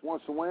 Childress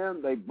wants to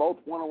win. They both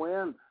want to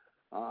win.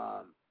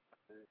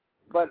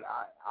 But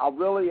I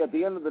really, at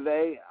the end of the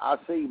day, I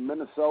see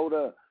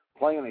Minnesota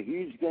playing a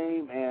huge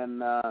game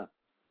and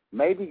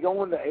maybe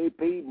going to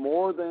AP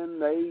more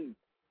than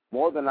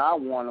I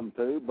want them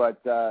to,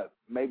 but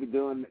maybe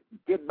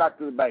get back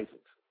to the basics,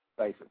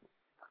 basically.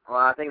 Well,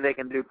 I think they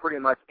can do pretty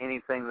much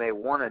anything they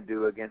want to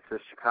do against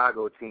this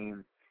Chicago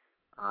team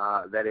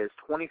that is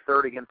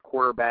 23rd against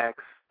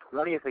quarterbacks,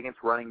 20th against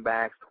running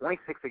backs,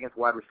 26th against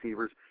wide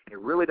receivers. It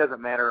really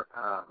doesn't matter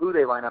who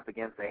they line up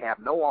against. They have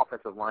no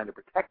offensive line to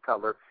protect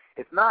Cutler.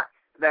 It's not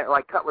that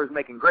like Cutler's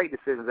making great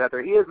decisions out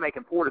there. He is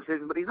making poor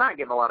decisions, but he's not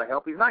getting a lot of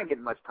help. He's not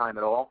getting much time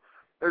at all.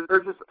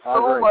 There's just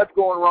so much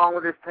going wrong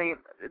with this team.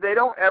 They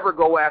don't ever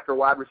go after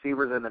wide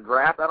receivers in the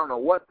draft. I don't know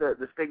what the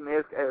stigma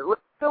is.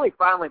 Philly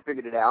finally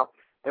figured it out.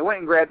 They went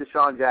and grabbed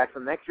Deshaun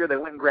Jackson. Next year they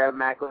went and grabbed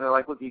Macklin. They're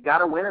like, look, you got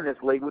to win in this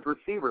league with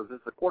receivers.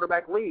 It's a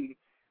quarterback league.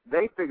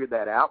 They figured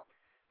that out.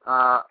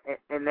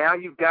 And now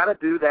you've got to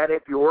do that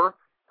if you're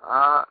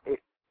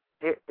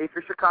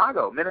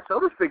Chicago.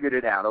 Minnesota's figured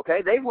it out,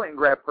 okay? They went and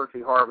grabbed Percy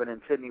Harvin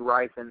and Sidney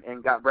Rice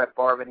and got Brett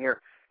Favre in here.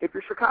 If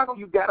you're Chicago,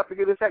 you've got to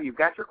figure this out. You've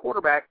got your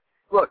quarterback.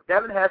 Look,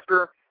 Devin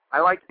Hester,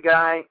 I like the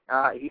guy.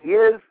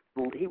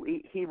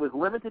 He was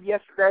limited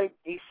yesterday.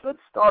 He should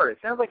start. It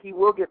sounds like he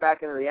will get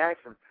back into the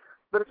action.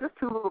 But it's just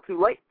too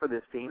late for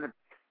this team,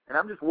 and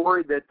I'm just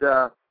worried that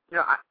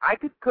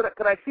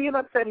could I see an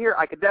upset here?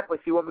 I could definitely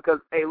see one because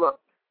hey, look,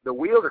 the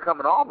wheels are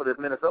coming off of this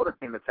Minnesota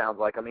team. It sounds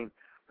like. I mean,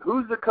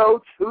 who's the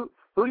coach? Who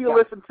do you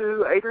listen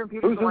to? Adrian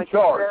Peterson. Who's in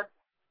charge?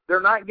 They're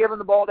not giving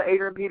the ball to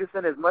Adrian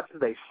Peterson as much as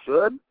they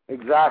should.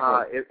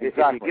 Exactly. If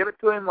you give it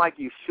to him like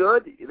you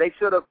should, they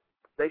should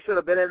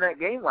have been in that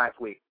game last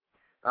week.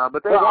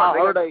 But they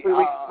weren't. They got 3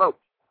 weeks smoked.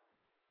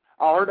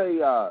 I heard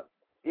a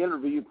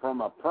interview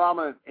from a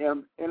prominent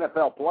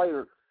NFL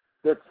player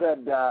that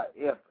said,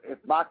 if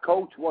my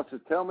coach wants to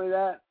tell me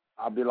that,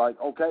 I'll be like,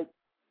 okay,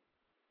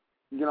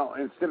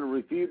 instead of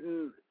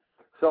refuting.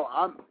 So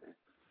I'm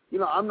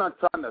not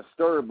trying to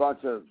stir a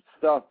bunch of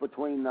stuff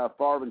between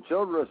Favre and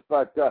Childress,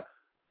 but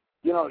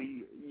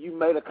you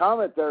made a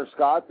comment there,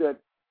 Scott, that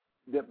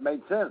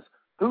made sense.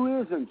 Who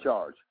is in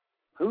charge?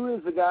 Who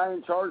is the guy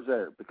in charge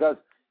there? Because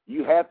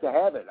you have to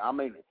have it. I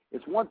mean,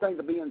 it's one thing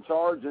to be in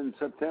charge in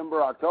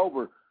September,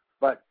 October,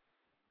 but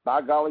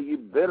by golly, you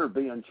better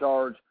be in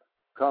charge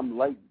come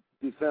late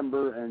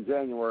December and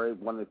January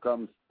when it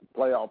comes to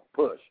playoff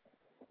push.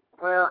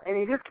 Well, and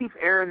he just keeps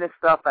airing this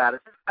stuff out.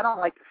 It's just, I don't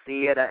like to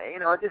see it.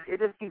 It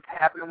just keeps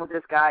happening with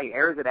this guy. He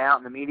airs it out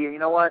in the media. You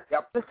know what?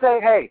 Yep. Just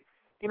say, hey,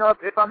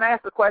 if I'm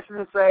asked a question,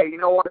 just say, you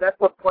know what? That's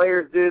what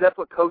players do. That's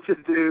what coaches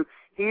do.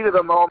 Heat of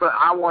the moment.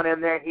 I want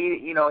in there.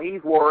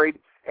 He's worried,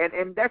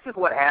 and that's just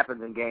what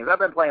happens in games. I've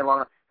been playing long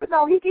enough, but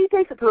no, he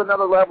takes it to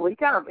another level. He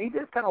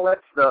just kind of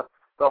lets the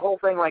whole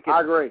thing like I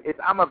agree.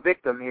 I'm a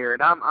victim here,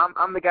 and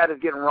I'm the guy that's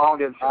getting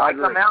wronged, and I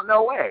come out,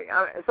 no way.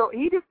 So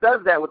he just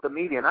does that with the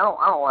media, and I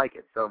don't like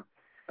it. So.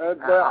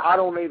 I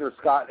don't either,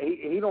 Scott.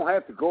 He don't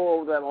have to go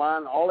over that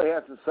line. All he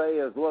has to say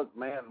is, "Look,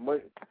 man,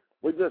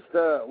 we just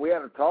we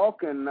had a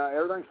talk and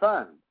everything's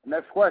fine."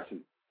 Next question.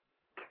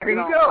 There you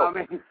go. I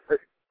mean,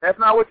 that's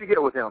not what you get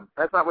with him.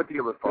 That's not what you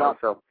get with Favre. No.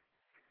 So.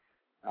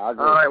 I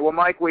agree. All right. Well,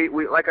 Mike, we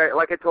like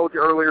I told you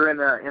earlier in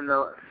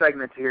the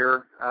segment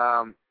here.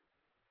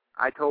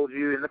 I told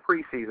you in the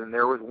preseason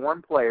there was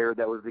one player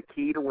that was the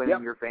key to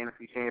winning your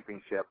fantasy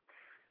championship.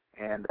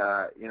 And,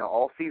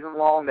 all season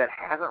long, that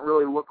hasn't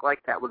really looked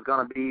like that was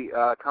going to be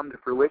come to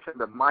fruition.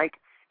 But, Mike,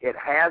 it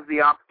has the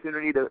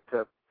opportunity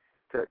to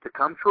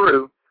come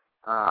true.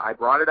 I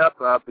brought it up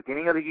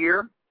beginning of the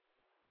year,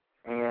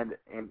 and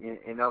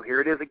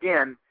here it is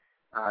again.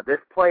 This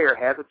player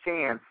has a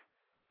chance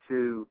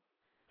to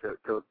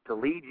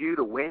lead you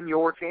to win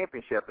your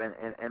championship.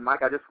 And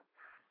Mike, I just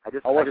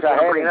want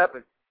to bring it up,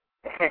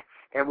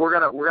 and we're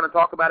gonna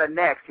talk about it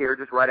next here,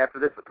 just right after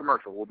this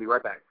commercial. We'll be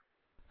right back.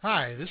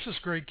 Hi, this is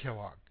Greg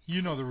Kellogg.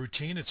 You know the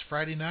routine. It's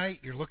Friday night.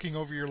 You're looking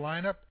over your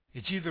lineup.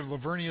 It's either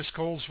Lavernius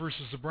Coles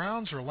versus the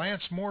Browns or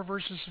Lance Moore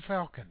versus the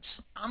Falcons.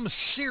 I'm a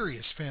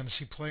serious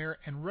fantasy player,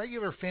 and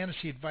regular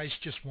fantasy advice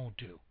just won't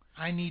do.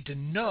 I need to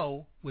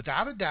know,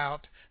 without a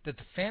doubt, that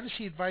the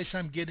fantasy advice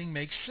I'm getting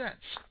makes sense.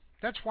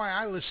 That's why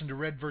I listen to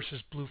Red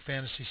vs. Blue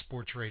Fantasy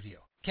Sports Radio.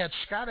 Catch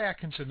Scott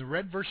Atkins in the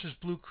Red vs.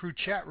 Blue Crew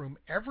chat room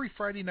every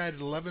Friday night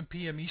at 11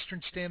 p.m.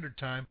 Eastern Standard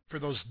Time for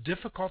those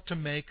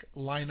difficult-to-make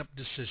lineup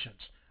decisions.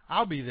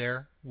 I'll be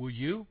there. Will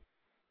you?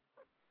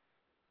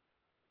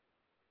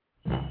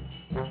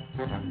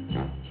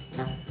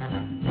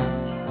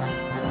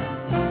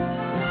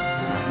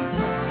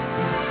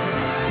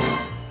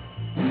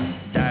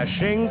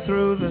 Dashing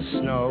through the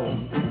snow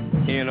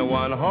in a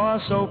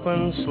one-horse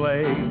open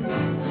sleigh,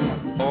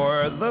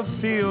 o'er the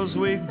fields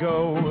we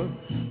go,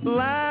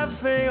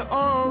 laughing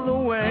all the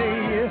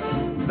way.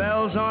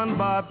 Bells on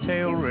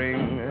bobtail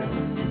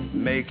ring,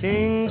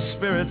 making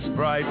spirits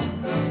bright.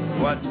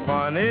 What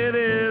fun it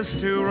is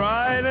to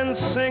ride and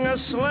sing a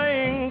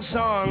sleighing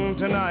song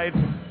tonight.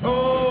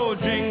 Oh,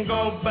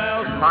 jingle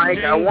bells, Mike,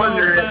 jingle I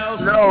wonder bells.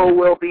 if snow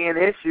will be an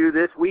issue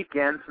this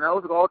weekend.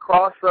 Snow's all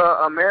across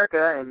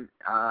America, and,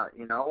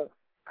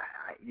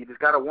 you just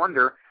got to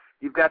wonder.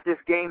 You've got this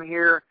game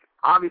here,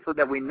 obviously,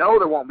 that we know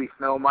there won't be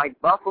snow, Mike.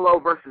 Buffalo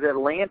versus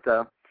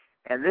Atlanta.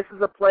 And this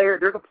is a player,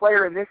 there's a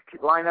player in this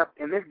lineup,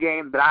 in this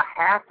game, that I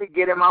have to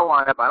get in my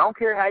lineup. I don't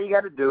care how you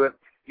got to do it.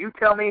 You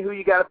tell me who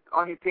you got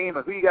on your team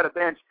or who you got to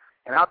bench,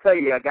 and I'll tell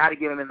you, I got to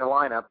get him in the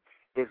lineup.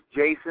 It's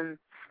Jason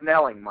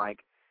Snelling,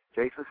 Mike.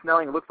 Jason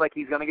Snelling looks like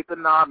he's going to get the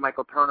nod.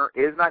 Michael Turner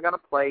is not going to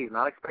play. He's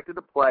not expected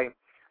to play.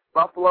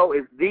 Buffalo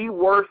is the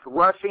worst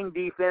rushing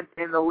defense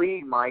in the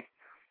league, Mike.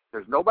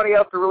 There's nobody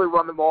else to really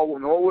run the ball.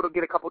 Norwood will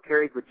get a couple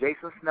carries, but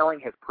Jason Snelling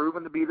has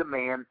proven to be the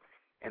man,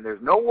 and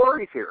there's no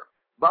worries here.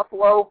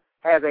 Buffalo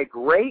has a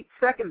great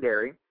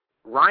secondary.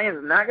 Ryan's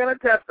not going to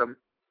test him,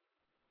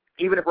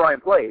 even if Ryan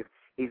plays.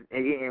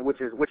 Which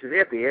is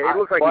iffy. It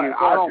looks like he's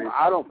going to.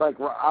 I don't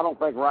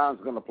think Ryan's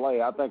going to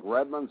play. I think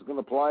Redmond's going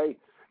to play,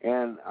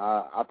 and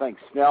I think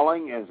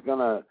Snelling is going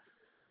to,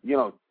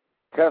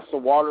 test the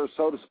waters,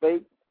 so to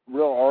speak,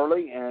 real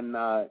early, and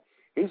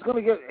he's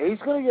going to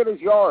get his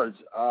yards.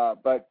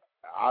 But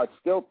I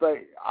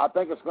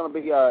think it's going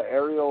to be an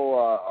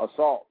aerial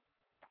assault.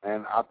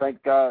 And I think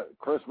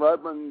Chris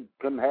Redmond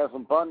can have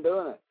some fun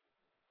doing it.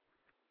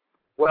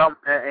 Well,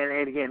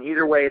 and again,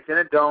 either way, it's in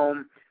a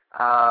dome.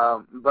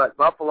 But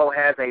Buffalo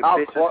has a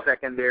vicious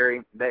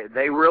secondary.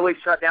 They really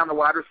shut down the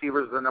wide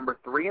receivers. They're number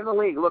 3 in the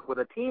league. Look, with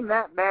a team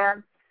that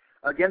bad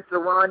against the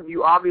run,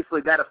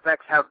 that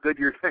affects how good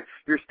your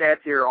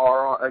stats here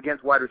are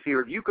against wide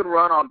receivers. You can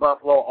run on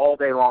Buffalo all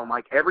day long,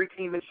 Mike. Every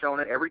team has shown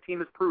it. Every team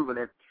has proven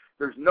it.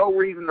 There's no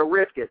reason to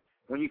risk it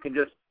when you can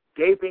just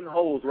gaping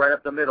holes right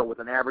up the middle with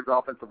an average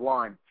offensive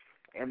line.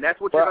 And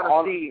that's what you're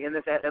going to see in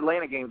this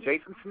Atlanta game.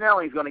 Jason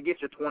Snelling is going to get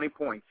you 20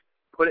 points.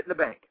 Put it in the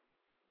bank.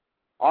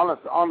 On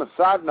a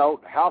side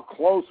note, how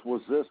close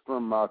was this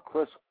from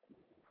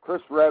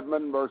Chris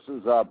Redmond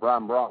versus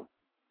Brian Braun?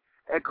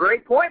 A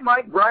great point,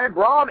 Mike. Brian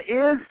Braun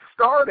is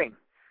starting.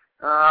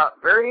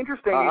 Very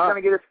interesting. He's going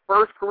to get his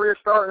first career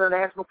start in the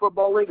National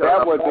Football League.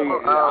 That would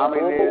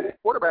be,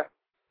 quarterback.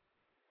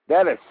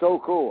 That is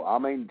so cool. I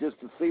mean, just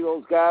to see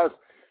those guys.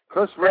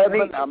 Chris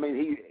Redmond, I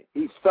mean,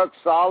 he stuck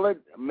solid,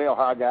 Mile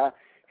High guy.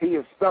 He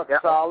is stuck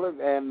solid,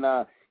 and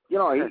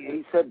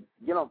he said,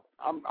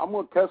 I'm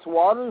going to test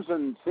waters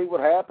and see what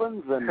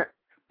happens. And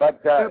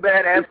but too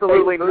bad,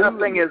 absolutely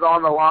nothing is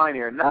on the line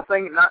here.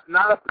 Nothing,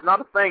 not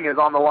a thing is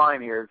on the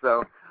line here.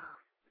 So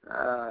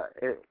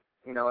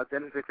it's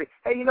interesting.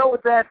 Hey,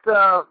 with that,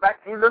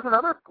 there's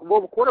another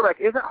Louisville quarterback.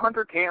 Isn't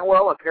Hunter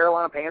Cantwell a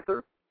Carolina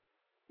Panther?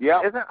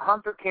 Yeah. Isn't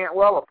Hunter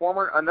Cantwell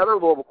another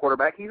Louisville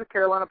quarterback? He's a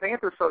Carolina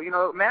Panther. So,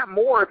 Matt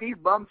Moore, if he's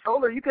bum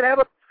shoulder, you could have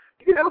a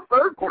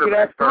third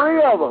quarterback. You could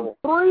have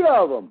three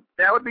of them.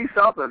 That would be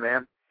something,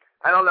 man.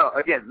 I don't know.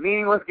 Again,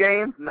 meaningless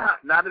games,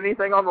 not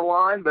anything on the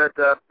line, but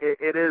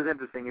it is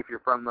interesting if you're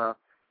from the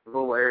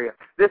Louisville area.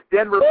 This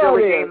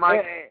Denver-Philly game,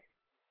 Mike.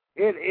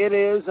 It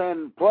is,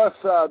 and plus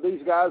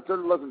these guys are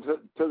looking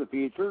to the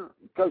future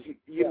because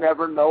you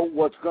never know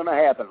what's going to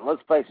happen.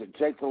 Let's face it,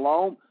 Jake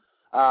Delhomme,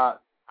 I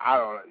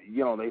don't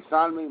know, they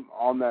signed me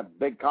on that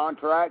big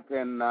contract,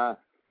 and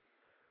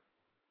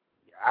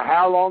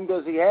how long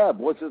does he have?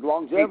 What's his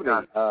longevity?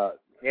 He's done.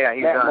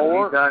 He's Matt done.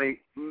 Moore, He's done.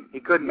 He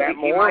couldn't.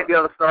 He might be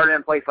able to start in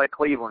a place like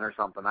Cleveland or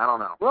something. I don't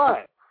know.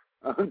 Right.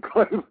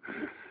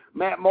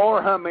 Matt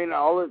Moore,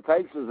 all it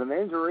takes is an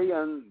injury,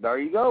 and there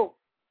you go.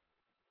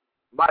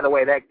 By the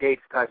way, that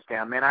Gates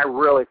touchdown, man, I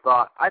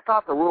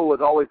thought the rule was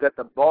always that if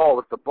the ball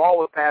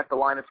was past the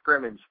line of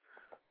scrimmage,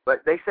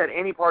 but they said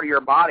any part of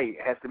your body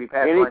has to be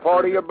past the line of scrimmage. Any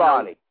part of your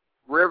body.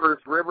 Rivers,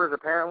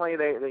 apparently,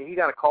 he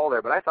got a call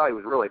there, but I thought he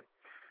was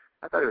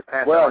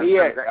past well, the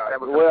line of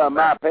scrimmage. In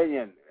my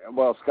opinion,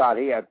 Scott,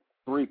 he had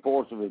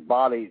 3/4 of his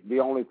body.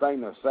 The only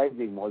thing that saved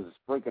him was his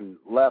freaking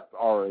left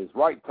or his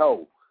right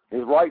toe.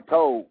 His right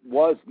toe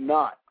was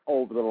not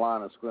over the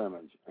line of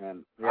scrimmage,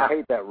 and I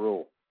hate that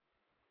rule.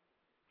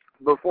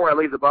 Before I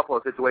leave the Buffalo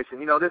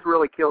situation, this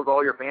really kills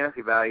all your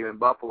fantasy value in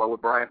Buffalo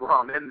with Brian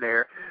Brown in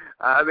there.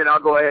 I'll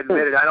go ahead and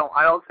admit it. I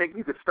don't think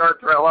you could start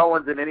Terrell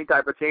Owens in any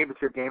type of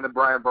championship game and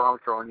Brian Brown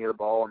throwing you the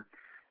ball.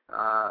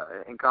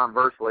 And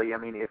conversely,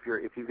 if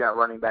you've got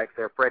running backs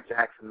there, Fred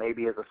Jackson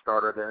maybe as a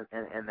starter,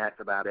 and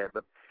that's about it.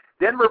 But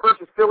Denver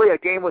versus Philly, a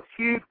game with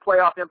huge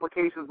playoff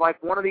implications.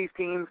 Like one of these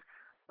teams,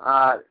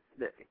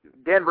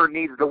 Denver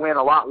needs to win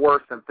a lot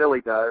worse than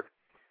Philly does.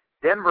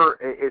 Denver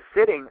is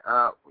sitting,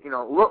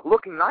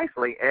 looking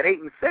nicely at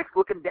 8-6,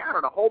 looking down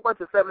at a whole bunch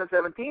of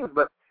 7-7 teams.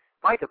 But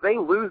Mike, if they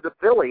lose to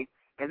Philly,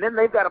 and then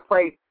they've got to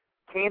play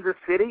Kansas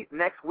City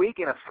next week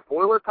in a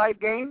spoiler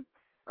type game,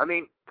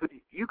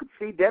 you could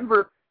see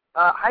Denver.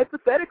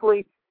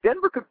 Hypothetically,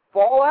 Denver could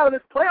fall out of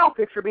this playoff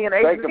picture being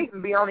 8-8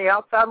 and be on the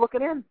outside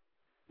looking in.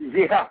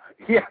 Yeah.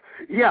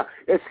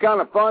 It's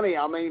kind of funny.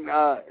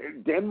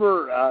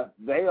 Denver,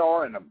 they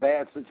are in a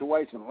bad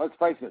situation. Let's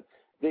face it.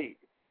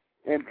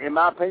 In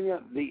my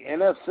opinion, the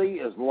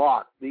NFC is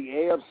locked. The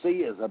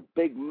AFC is a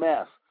big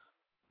mess.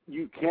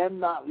 You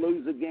cannot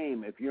lose a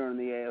game if you're in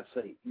the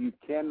AFC. You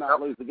cannot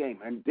lose a game.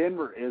 And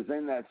Denver is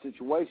in that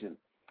situation,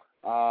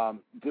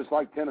 just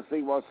like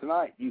Tennessee was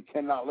tonight. You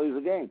cannot lose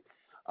a game.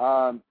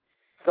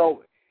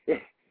 So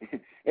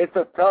it's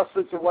a tough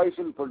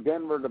situation for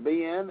Denver to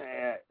be in,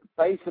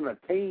 facing a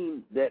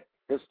team that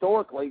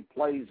historically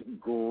plays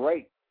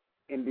great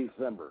in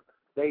December.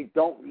 They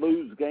don't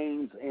lose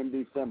games in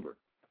December.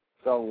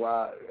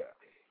 So,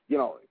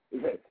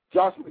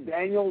 Josh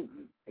McDaniels,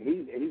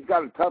 he's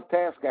got a tough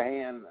task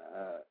ahead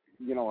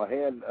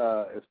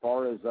as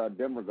far as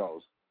Denver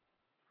goes.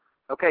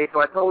 Okay, so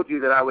I told you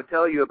that I would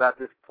tell you about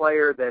this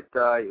player that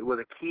was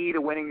a key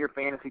to winning your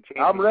fantasy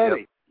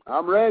championship.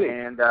 I'm ready.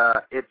 And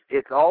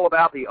it's all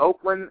about the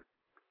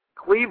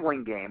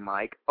Oakland-Cleveland game,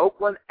 Mike.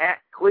 Oakland at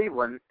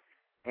Cleveland,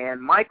 and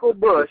Michael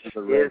Bush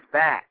is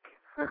back.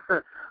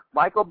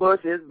 Michael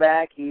Bush is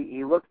back.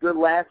 He looked good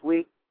last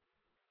week.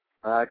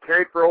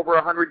 Carried for over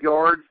 100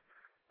 yards.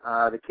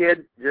 The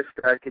kid just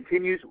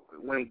continues.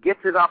 When he gets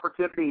his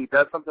opportunity, he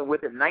does something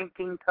with it.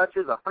 19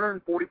 touches,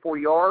 144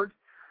 yards.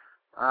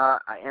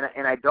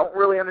 And I don't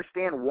really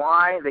understand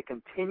why they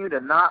continue to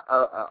not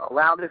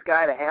allow this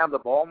guy to have the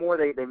ball more.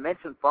 They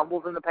mentioned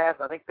fumbles in the past.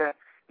 I think that,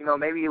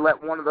 maybe you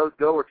let one of those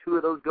go or two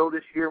of those go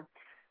this year.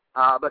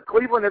 But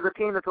Cleveland is a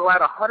team that's allowed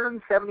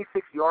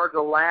 176 yards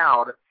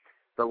allowed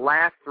the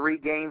last 3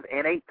 games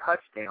and 8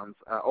 touchdowns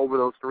over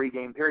those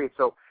 3-game periods.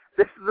 So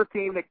this is a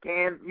team that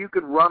you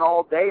could run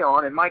all day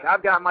on. And, Mike,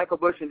 I've got Michael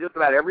Bush in just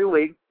about every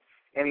league,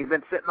 and he's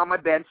been sitting on my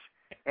bench.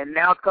 And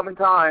now it's coming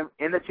time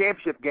in the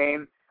championship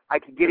game, I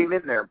could get him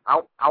in there.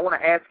 I want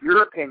to ask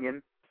your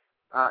opinion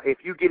if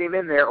you get him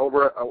in there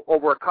over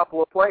a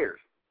couple of players.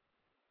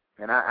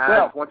 And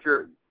I just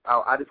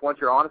want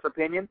your honest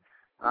opinion.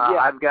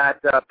 I've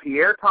got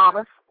Pierre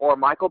Thomas or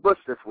Michael Bush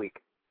this week.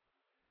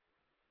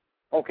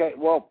 Okay,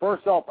 well,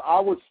 first off, I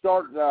would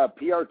start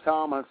Pierre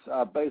Thomas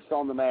based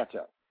on the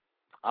matchup.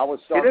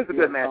 It is a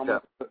good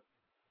matchup.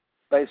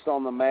 Based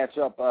on the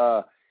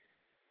matchup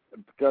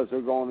because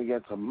they're going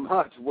against a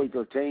much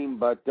weaker team.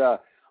 But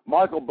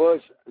Michael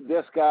Bush,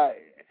 this guy,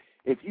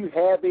 if you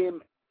have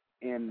him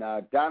in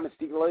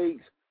dynasty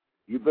leagues,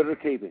 you better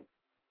keep him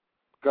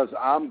because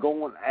I'm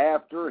going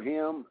after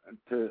him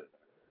to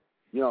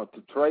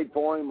trade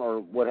for him or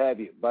what have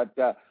you. But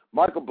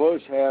Michael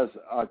Bush has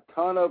a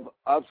ton of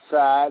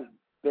upside,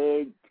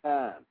 big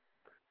time.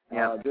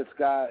 Yeah. This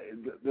guy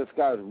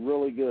is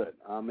really good.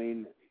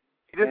 You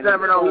just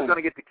never know who's going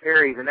to get the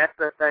carries, and that's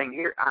the thing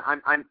here.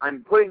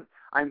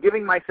 I'm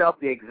giving myself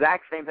the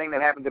exact same thing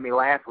that happened to me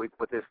last week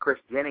with this Chris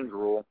Jennings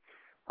rule.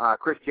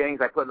 Chris Jennings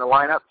I put in the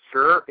lineup.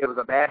 Sure, it was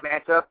a bad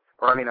matchup,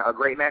 a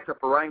great matchup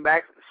for running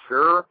backs.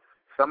 Sure,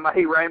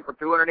 somebody ran for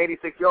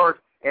 286 yards,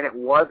 and it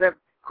wasn't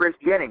Chris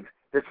Jennings.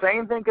 The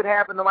same thing could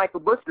happen to Michael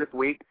Bush this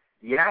week.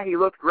 Yeah, he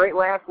looked great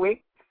last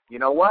week. You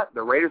know what?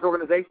 The Raiders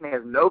organization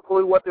has no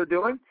clue what they're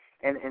doing.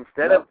 And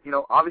instead of,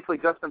 obviously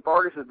Justin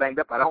Fargas is banged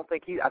up. I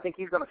think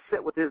he's going to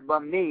sit with his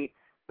bum knee,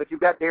 but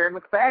you've got Darren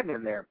McFadden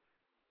in there.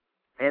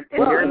 And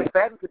Darren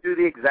McFadden could do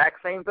the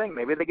exact same thing.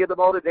 Maybe they give the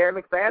ball to Darren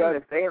McFadden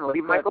and stay and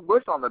leave Michael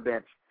Bush on the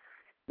bench.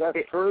 That's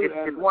true.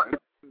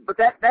 But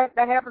that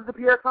happens to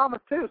Pierre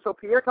Thomas too. So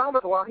Pierre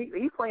Thomas, while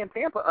he's playing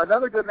Tampa,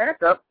 another good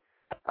matchup,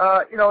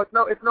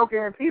 it's no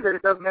guarantee that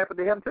it doesn't happen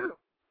to him too.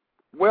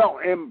 Well,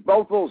 in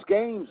both those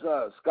games,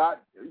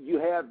 Scott, you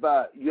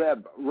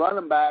have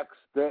running backs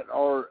that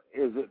are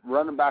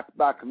running back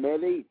by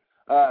committee,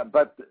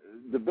 but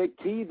the big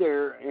key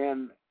there,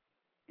 and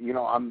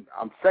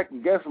I'm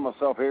second guessing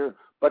myself here,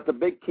 but the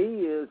big key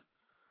is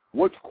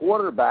which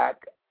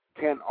quarterback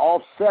can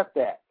offset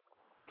that.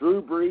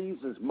 Drew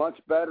Brees is much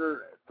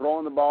better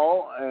throwing the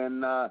ball,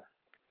 and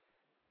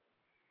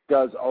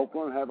does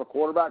Oakland have a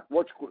quarterback?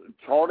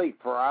 Charlie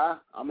Fry?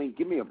 I mean,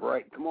 give me a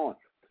break. Come on.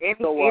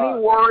 Any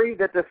worry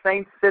that the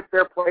Saints sit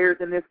their players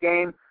in this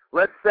game?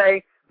 Let's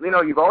say,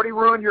 you've already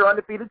ruined your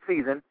undefeated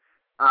season.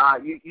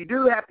 You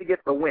do have to get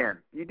the win.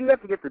 You do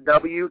have to get the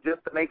W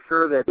just to make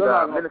sure that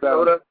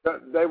Minnesota.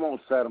 They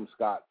won't set them,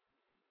 Scott.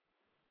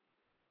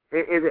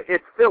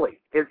 It's Philly.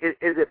 Is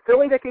it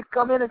Philly that could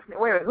come in and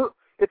wait a minute?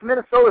 It's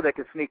Minnesota that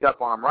could sneak up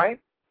on them, right?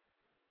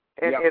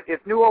 And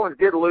if New Orleans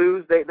did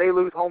lose, they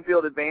lose home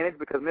field advantage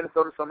because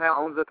Minnesota somehow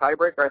owns the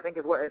tiebreaker. I think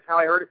is how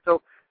I heard it.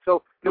 So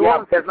New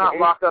Orleans has not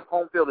locked up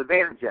home field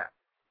advantage yet.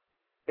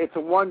 It's a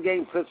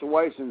one-game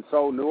situation,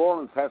 so New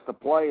Orleans has to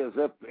play as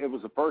if it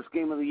was the first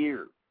game of the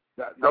year.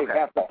 They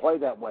have to play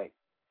that way.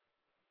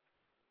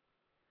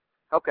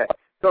 Okay.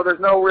 So there's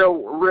no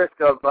real risk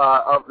of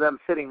them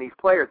sitting these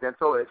players then.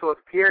 So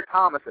it's Pierre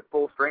Thomas at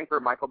full strength or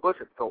Michael Bush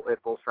at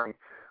full strength.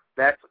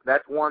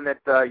 That's one that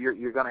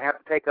you're going to have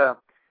to take a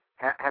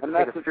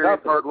serious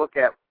hard look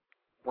at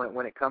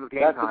when it comes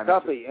game time.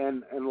 That's a toughie,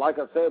 and like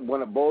I said,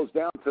 when it boils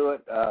down to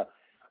it,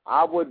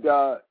 I would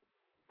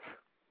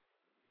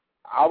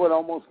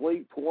almost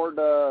lean toward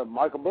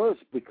Michael Bush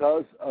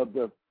because of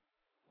the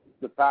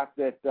fact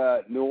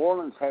that New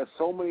Orleans has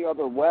so many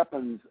other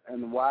weapons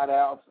and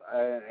wideouts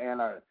and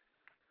a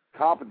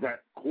competent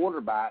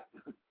quarterback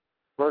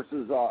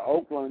versus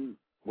Oakland,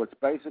 which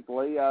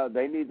basically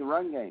they need the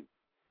run game.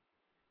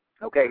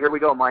 Okay, here we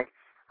go, Mike.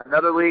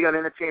 Another league I'm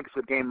in a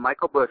championship game,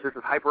 Michael Bush. This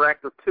is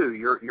Hyperactive 2.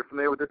 You're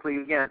familiar with this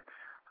league again.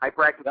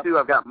 Hyperactive 2,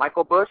 I've got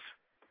Michael Bush.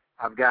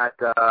 I've got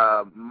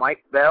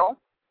Mike Bell.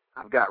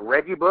 I've got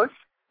Reggie Bush.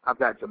 I've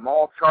got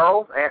Jamal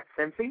Charles at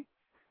Cincy.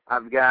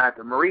 I've got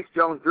Maurice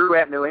Jones-Drew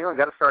at New England.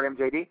 I've got to start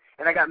MJD.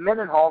 And I got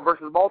Mendenhall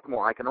versus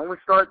Baltimore. I can only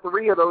start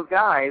 3 of those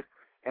guys.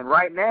 And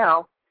right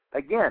now,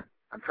 again,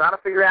 I'm trying to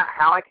figure out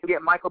how I can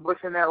get Michael Bush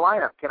in that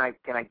lineup. Can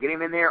I get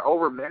him in there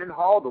over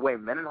Mendenhall the way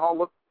Mendenhall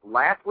looked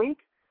last week?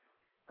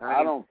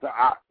 I don't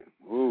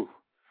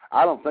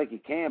think he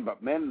can,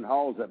 but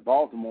Mendenhall's at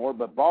Baltimore,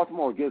 but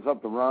Baltimore gives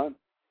up the run.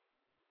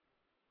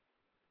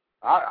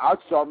 I'd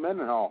start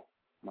Mendenhall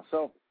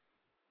myself.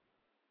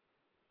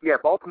 Yeah,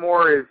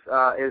 Baltimore is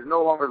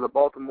no longer the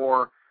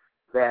Baltimore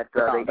that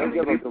they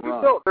give up the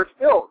run.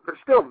 They're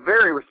still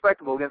very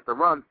respectable against the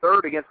run,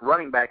 third against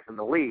running backs in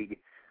the league.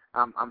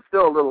 I'm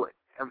still a little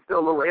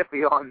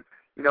iffy on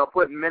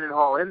putting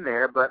Mendenhall in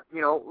there, but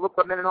look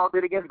what Mendenhall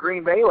did against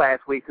Green Bay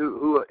last week,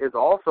 who is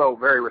also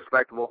very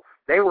respectable.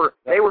 They were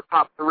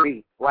top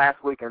 3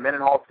 last week, and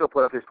Mendenhall still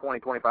put up his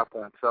 20-25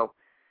 points. So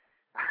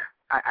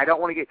I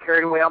don't want to get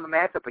carried away on the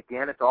matchup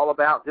again. It's all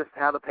about just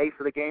how the pace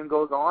of the game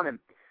goes on, and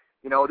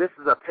this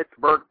is a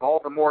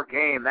Pittsburgh-Baltimore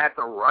game. That's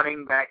a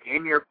running back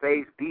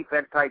in-your-face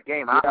defense-type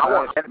game. I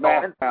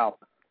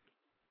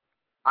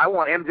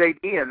want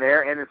MJD in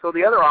there, and so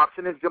the other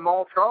option is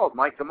Jamal Charles.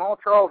 Jamal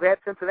Charles at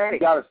Cincinnati.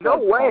 No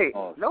way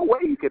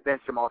you could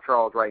bench Jamal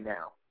Charles right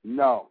now.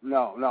 No.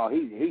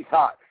 He's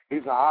hot.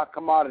 He's a hot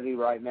commodity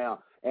right now.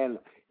 And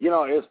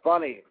it's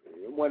funny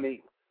when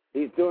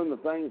he's doing the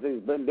things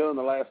he's been doing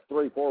the last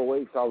 3-4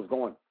 weeks. I was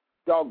going,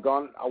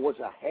 doggone it! I wish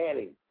I had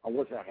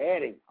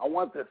him. I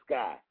want this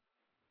guy.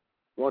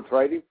 You want to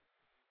trade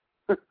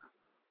him?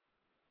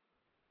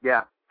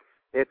 Yeah.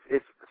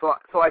 So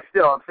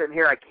I'm sitting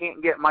here. I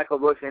can't get Michael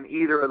Bush in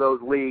either of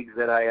those leagues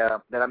that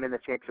I'm in the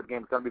championship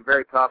game. It's going to be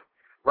very tough.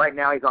 Right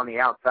now he's on the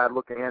outside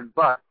looking in,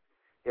 but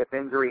if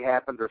injury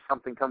happens or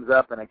something comes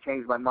up and I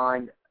change my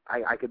mind,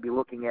 I could be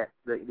looking at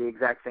the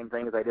exact same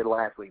thing as I did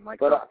last week,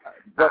 Mike.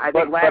 I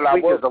think last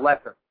week was a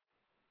lesson.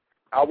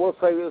 I will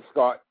say this,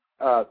 Scott.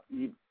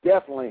 You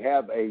definitely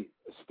have a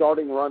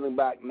starting running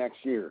back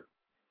next year.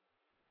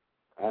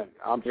 And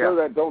I'm sure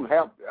that don't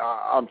help.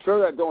 I'm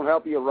sure that don't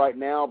help you right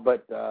now,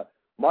 but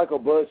Michael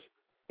Bush,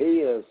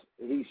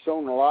 he's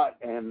shown a lot,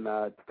 and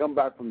to come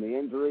back from the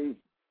injuries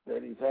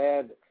that he's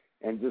had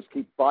and just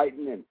keep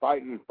fighting.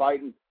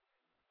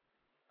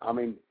 I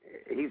mean,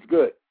 he's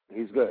good.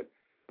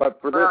 But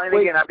for this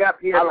week, again, I've got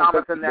Pierre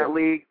Thomas in that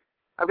league.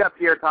 I've got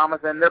Pierre Thomas,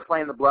 and they're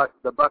playing the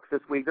Bucs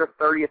this week. They're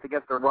 30th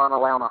against the run,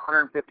 allowing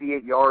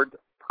 158 yards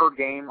per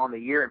game on the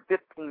year and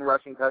 15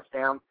 rushing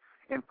touchdowns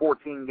in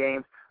 14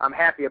 games. I'm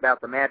happy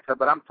about the matchup,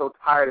 but I'm so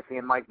tired of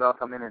seeing Mike Bell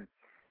come in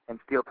and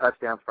steal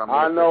touchdowns from me.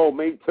 I know,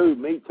 me too.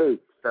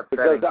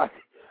 Because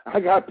I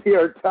got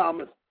Pierre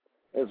Thomas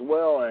as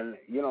well, and,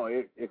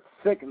 it's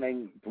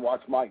sickening to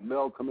watch Mike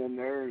Bell come in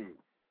there and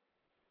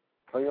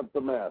clean up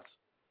the mess.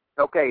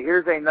 Okay,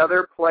 here's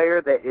another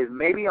player that is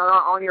maybe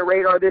on your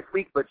radar this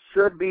week, but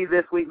should be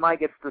this week,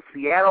 Mike. It's the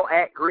Seattle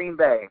at Green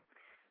Bay.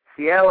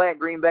 Seattle at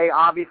Green Bay,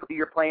 obviously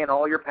you're playing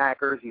all your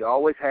Packers. You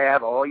always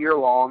have all year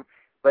long.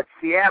 But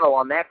Seattle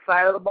on that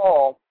side of the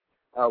ball,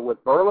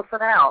 with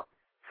Burleson out,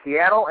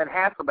 Seattle and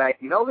Hasselbeck,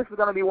 this is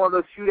going to be one of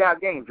those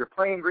shootout games. You're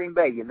playing Green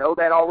Bay. You know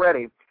that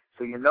already.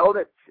 So you know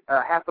that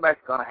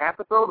Hasselbeck's going to have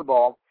to throw the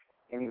ball,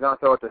 and he's going to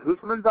throw it to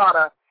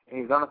Houshmandzadeh, and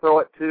he's going to throw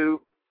it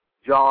to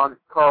John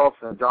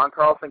Carlson. John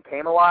Carlson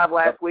came alive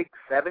last week,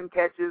 7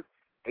 catches,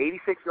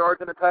 86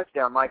 yards and a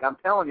touchdown. Mike, I'm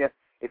telling you,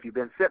 if you've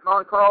been sitting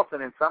on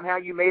Carlson and somehow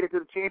you made it to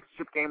the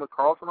championship game with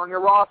Carlson on your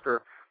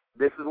roster,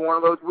 this is one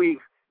of those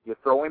weeks you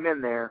throw him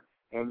in there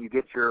and you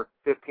get your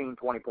 15,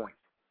 20 points.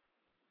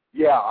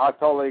 Yeah, I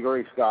totally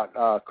agree, Scott.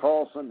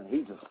 Carlson,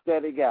 he's a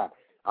steady guy.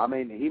 I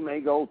mean, he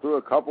may go through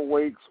a couple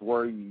weeks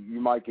where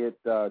you might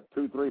get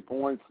 2-3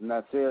 points and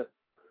that's it.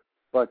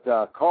 But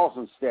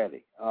Carlson's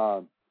steady.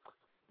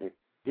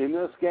 In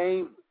this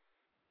game,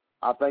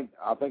 I think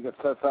it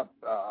sets up.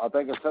 I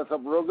think it sets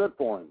up real good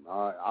for him.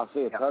 I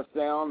see a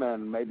touchdown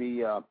and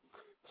maybe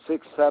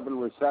 6-7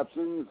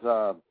 receptions,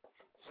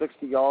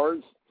 60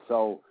 yards.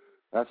 So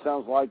that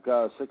sounds like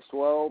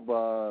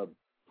 6-12,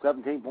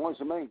 17 points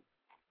to me.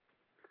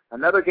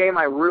 Another game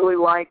I really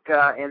like,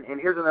 and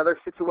here's another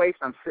situation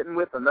I'm sitting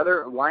with,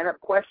 another lineup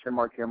question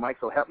mark here, Mike,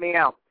 so help me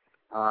out.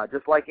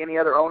 Just like any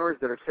other owners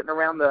that are sitting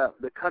around the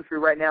country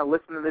right now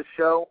listening to this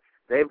show,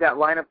 they've got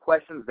lineup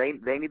questions. They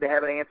need to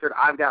have it answered.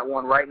 I've got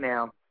one right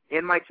now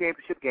in my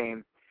championship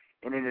game,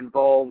 and it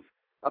involves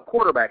a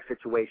quarterback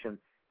situation,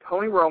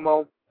 Tony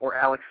Romo or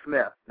Alex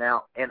Smith.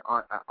 Now, and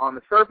on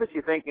the surface,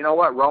 you think, you know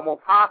what, Romo's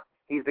hot.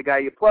 He's the guy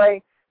you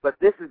play. But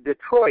this is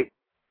Detroit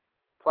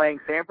playing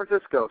San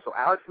Francisco. So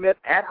Alex Smith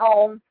at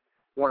home,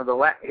 one of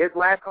his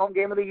last home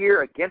game of the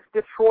year against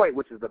Detroit,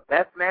 which is the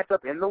best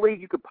matchup in the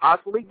league you could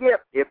possibly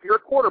get if you're a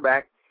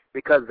quarterback,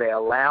 because they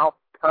allow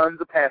tons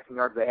of passing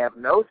yards. They have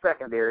no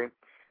secondary.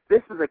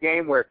 This is a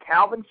game where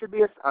Calvin should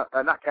be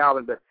not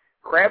Calvin, but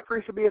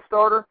Crabtree should be a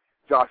starter.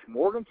 Josh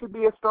Morgan should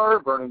be a starter.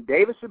 Vernon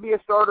Davis should be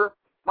a starter.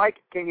 Mike,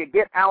 can you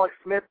get Alex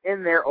Smith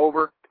in there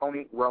over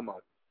Tony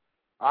Romo?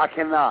 I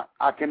cannot.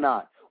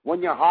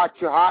 When you're hot,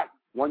 you're hot.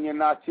 When you're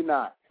not, you're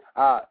not.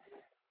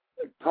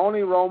 Tony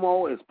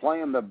Romo is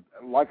playing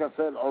like I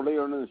said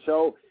earlier in the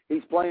show,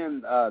 he's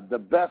playing the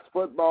best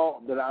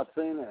football that I've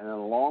seen in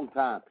a long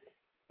time.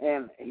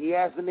 And he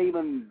hasn't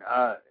even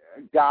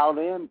dialed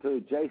in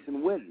to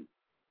Jason Witten.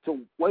 So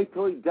wait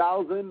till he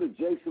dials into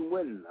Jason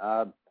Witten.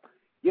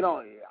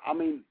 I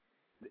mean,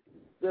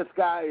 this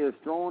guy is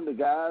throwing to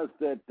guys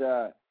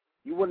that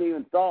you wouldn't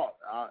even thought.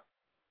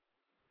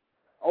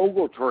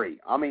 Ogletree.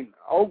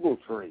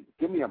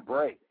 Give me a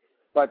break.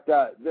 But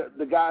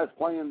the guy's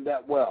playing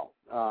that well.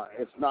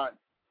 It's not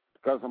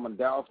because I'm a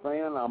Dallas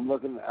fan. I'm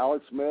looking at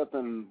Alex Smith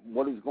and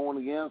what he's going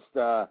against.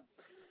 I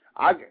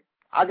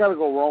got to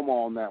go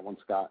Romo on that one,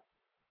 Scott.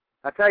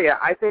 I tell you,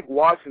 I think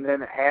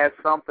Washington has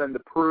something to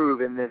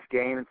prove in this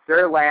game. It's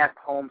their last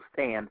home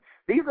stand.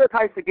 These are the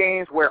types of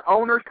games where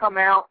owners come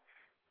out,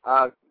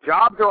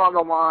 jobs are on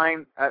the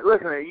line.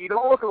 Listen, you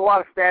don't look at a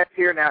lot of stats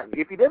here. Now,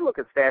 if you did look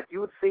at stats,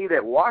 you would see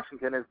that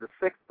Washington is the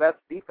 6th best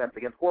defense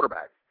against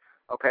quarterbacks.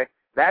 Okay?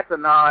 That's a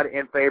nod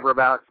in favor of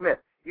Alex Smith.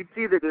 You'd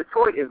see that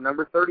Detroit is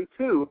number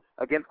 32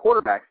 against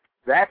quarterbacks.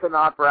 That's a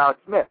nod for Alex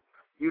Smith.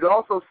 You'd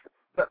also,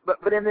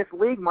 but in this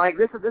league, Mike,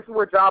 this is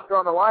where jobs are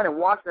on the line, and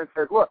Washington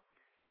says, look,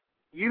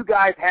 you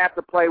guys have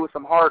to play with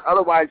some heart,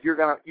 otherwise your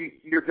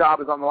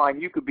job is on the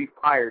line. You could be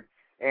fired.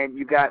 And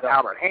you've got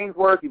Albert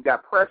Haynesworth, you've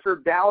got pressure.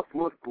 Dallas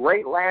looked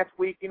great last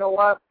week. You know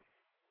what?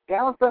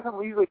 Dallas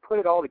doesn't usually put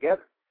it all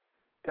together.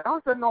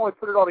 Dallas doesn't always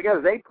put it all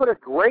together. They put a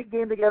great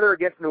game together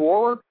against New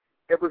Orleans.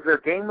 It was their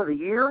game of the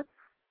year.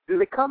 Do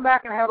they come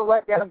back and have a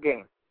letdown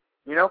game?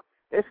 You know,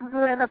 this is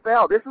the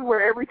NFL. This is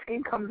where every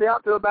team comes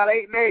out to about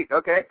 8-8.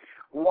 Okay,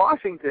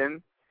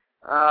 Washington,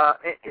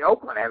 and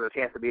Oakland has a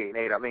chance to be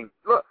 8-8. I mean,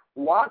 look,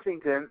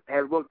 Washington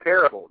has looked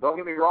terrible. Don't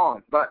get me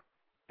wrong, but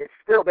it's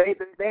still they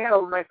had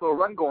a nice little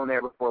run going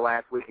there before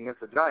last week against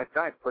the Giants.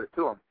 Giants put it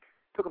to them,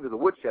 took them to the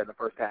woodshed in the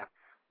first half.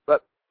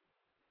 But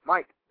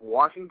Mike,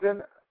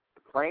 Washington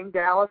playing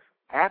Dallas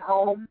at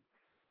home.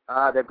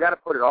 They've got to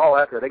put it all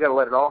out there. They've got to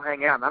let it all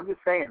hang out. And I'm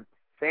just saying,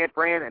 San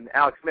Fran and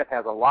Alex Smith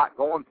has a lot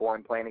going for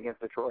him playing against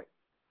Detroit.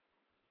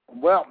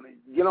 Well,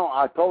 you know,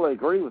 I totally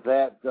agree with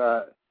that.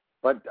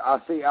 But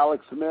I see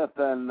Alex Smith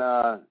and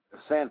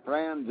San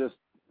Fran just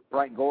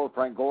Frank Gore.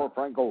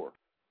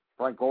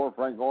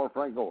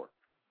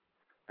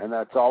 And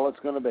that's all it's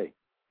going to be.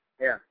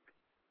 Yeah.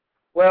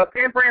 Well,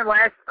 San Fran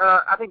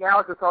I think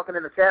Alex was talking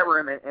in the chat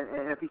room, and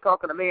if he's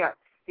talking to me,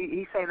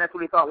 he's saying that's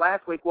what he thought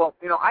last week. Well,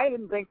 I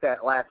didn't think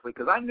that last week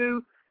because I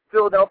knew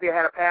Philadelphia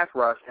had a pass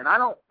rush, and I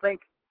don't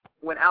think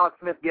when Alex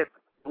Smith gets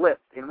blitzed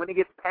and when he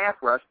gets pass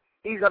rush,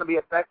 he's going to be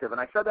effective.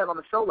 And I said that on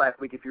the show last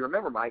week, if you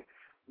remember, Mike.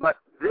 But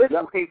this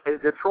week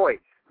is Detroit.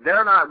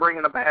 They're not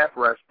bringing a pass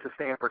rush to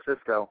San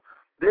Francisco.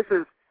 This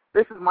is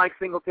Mike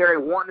Singletary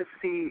wanting to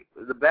see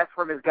the best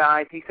from his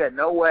guys. He said,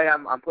 "No way,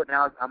 I'm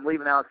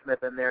leaving Alex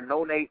Smith in there.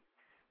 No Nate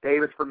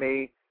Davis for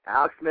me.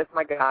 Alex Smith's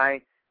my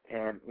guy."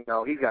 And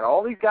he's got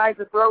all these guys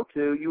to throw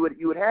to. You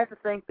would have to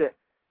think that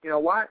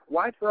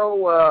why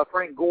throw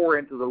Frank Gore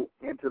into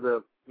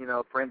the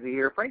frenzy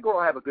here. Frank Gore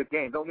will have a good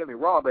game. Don't get me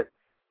wrong, but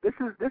this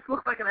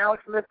looks like an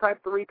Alex Smith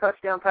type 3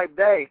 touchdown type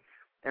day.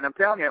 And I'm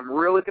telling you, I'm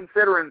really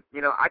considering,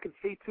 I could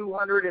see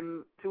 200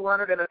 and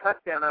a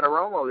touchdown out of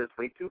Romo this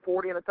week,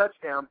 240 and a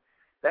touchdown.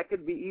 That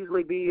could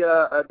easily be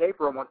a day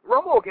for Romo.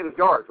 Romo will get his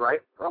yards,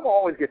 right? Romo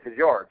always gets his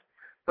yards.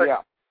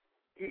 But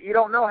you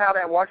don't know how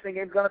that Washington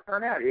game's going to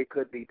turn out. It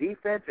could be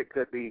defense. It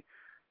could be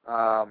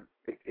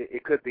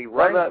it could be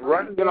run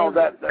ground game.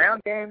 That's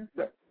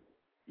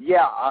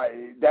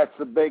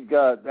the big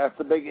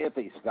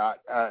iffy, Scott.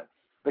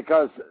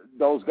 Because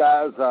those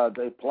guys,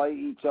 they play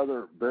each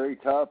other very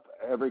tough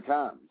every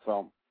time.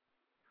 So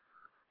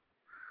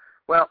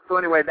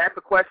anyway, that's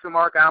a question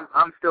mark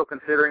I'm still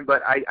considering,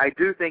 but I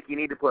do think you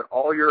need to put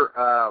all your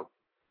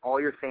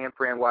San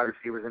Fran wide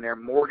receivers in there.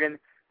 Morgan,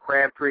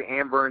 Crabtree,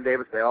 and Vernon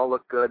Davis, they all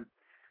look good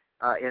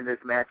in this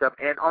matchup.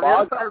 And on the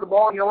other side of the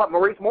ball, you know what?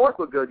 Maurice Morris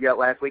looked good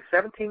last week.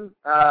 17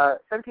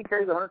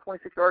 carries,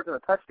 126 yards, and a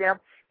touchdown.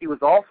 He was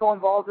also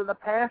involved in the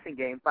passing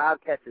game, 5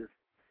 catches.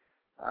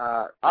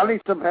 I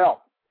need some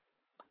help.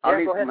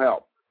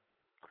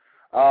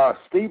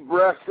 Steve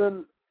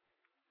Breston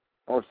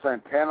or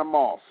Santana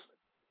Moss?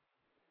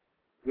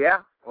 Yeah,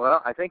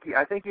 well, I think you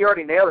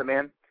already nailed it,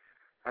 man.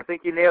 I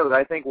think you nailed it.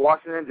 I think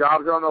Washington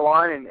jobs are on the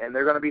line, and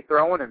they're going to be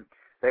throwing, and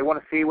they want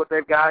to see what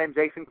they've got in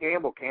Jason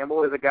Campbell.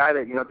 Campbell is a guy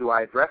that, do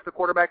I address the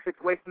quarterback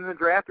situation in the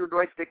draft, or do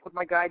I stick with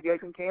my guy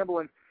Jason Campbell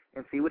and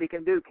see what he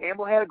can do?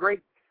 Campbell had a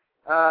great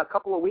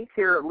couple of weeks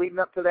here leading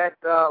up to that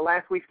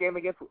last week's game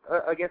against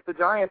the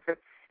Giants,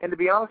 and to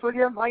be honest with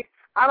you, Mike,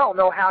 I don't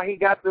know how he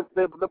got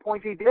the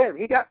points he did.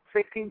 He got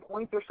 16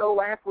 points or so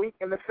last week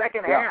in the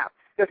second half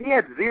because he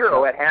had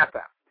 0 at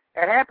halftime.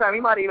 At halftime,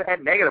 he might have even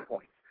had negative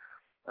points.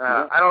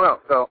 I don't know.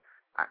 So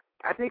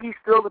I think he's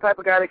still the type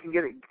of guy that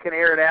can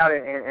air it out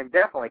and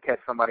definitely catch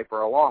somebody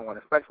for a long one,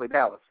 especially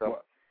Dallas. So,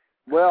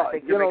 that's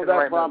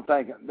what I'm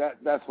thinking.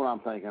 That's what I'm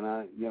thinking.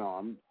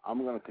 I'm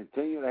going to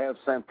continue to have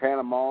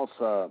Santana Moss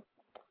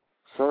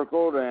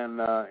circled and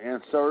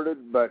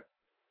inserted, but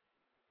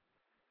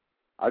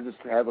I just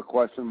have a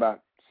question about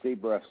Steve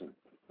Bresson.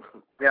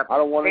 Yeah, I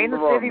don't want Kansas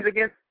City's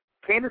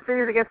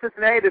against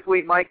Cincinnati this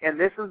week, Mike, and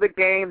this is the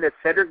game that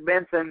Cedric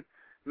Benson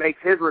makes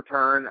his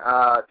return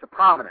to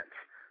prominence.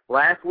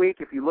 Last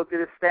week, if you looked at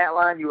his stat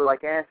line, you were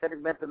like,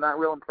 Cedric Benson not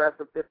real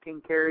impressive.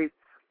 15 carries,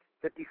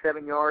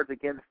 57 yards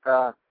against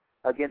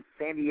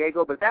San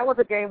Diego. But that was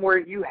a game where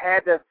you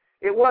had to.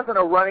 It wasn't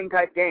a running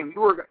type game.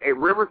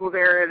 Rivers was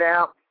airing it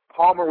out,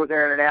 Palmer was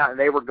airing it out, and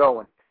they were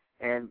going.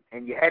 And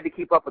you had to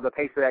keep up with the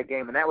pace of that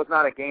game. And that was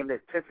not a game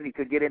that Cincinnati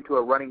could get into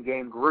a running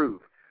game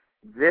groove.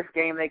 This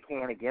game they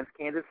can against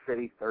Kansas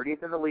City,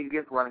 30th in the league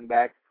against running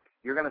backs.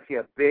 You're going to see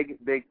a big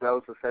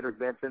dose of Cedric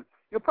Benson.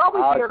 You'll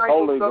probably see a nice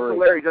little dose of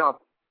Larry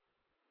Johnson.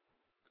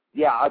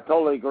 Yeah, I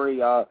totally agree.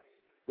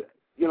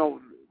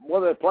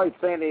 They played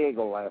San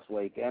Diego last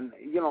week, and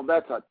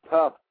that's a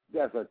tough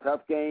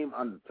game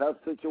under tough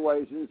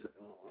situations.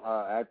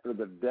 After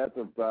the death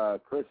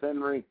of Chris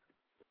Henry,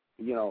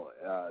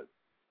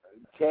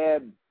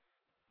 Chad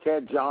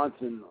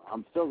Johnson.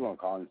 I'm still going to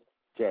call him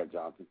Chad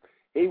Johnson.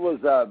 He was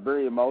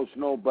very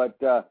emotional, but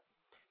that's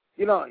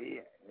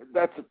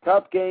a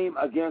tough game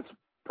against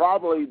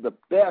probably the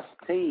best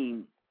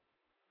team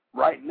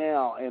right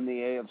now in the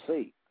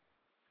AFC.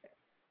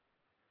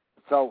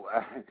 So,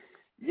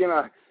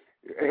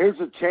 here's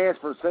a chance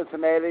for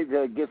Cincinnati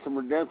to get some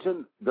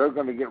redemption. They're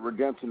going to get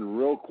redemption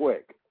real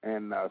quick,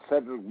 and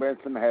Cedric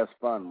Benson has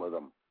fun with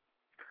them.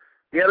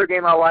 The other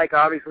game I like,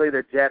 obviously,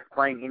 the Jets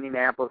playing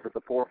Indianapolis. It's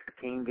a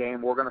 4:15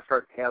 game. We're going to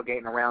start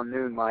tailgating around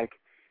noon, Mike.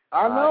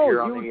 I know you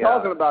were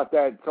talking about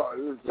that.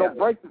 So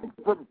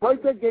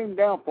break that game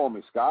down for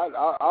me, Scott.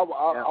 I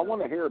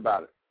want to hear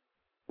about it.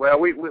 Well,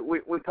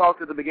 we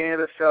talked at the beginning of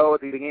the show,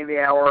 at the beginning of the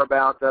hour,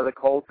 about the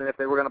Colts and if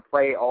they were going to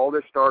play all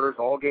their starters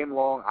all game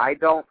long. I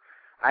don't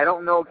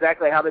know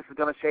exactly how this is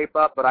going to shape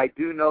up, but I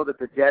do know that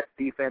the Jets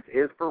defense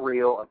is for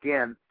real.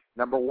 Again,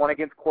 number 1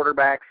 against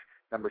quarterbacks,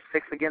 number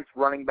 6 against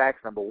running backs,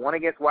 number 1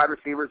 against wide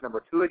receivers,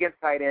 number 2 against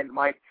tight end.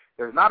 Mike,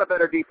 there's not a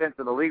better defense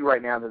in the league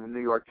right now than the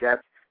New York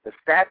Jets. The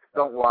stats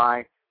don't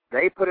lie.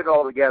 They put it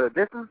all together.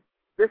 This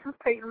is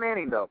Peyton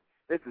Manning, though.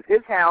 This is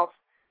his house.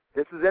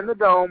 This is in the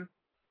Dome.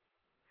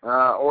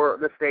 Or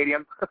the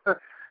stadium,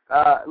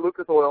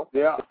 Lucas Oil.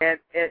 Yeah. And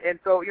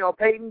so,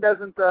 Peyton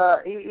doesn't,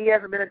 he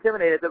hasn't been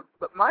intimidated.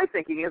 But my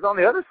thinking is on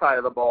the other side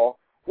of the ball,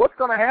 what's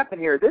going to happen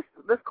here? This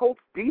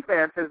Colts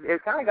defense has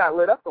kind of got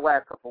lit up the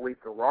last couple of weeks.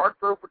 Gerard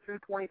threw for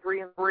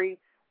 223 and 3.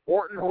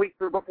 Orton the week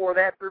before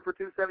that threw for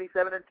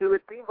 277 and 2.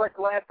 It seems like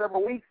the last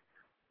several weeks,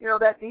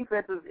 that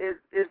defense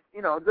is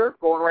they're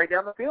going right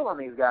down the field on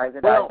these guys.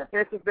 And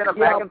it's just been a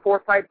back and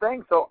forth type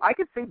thing. So I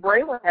could see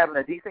Braylon having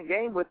a decent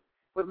game with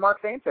Mark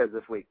Sanchez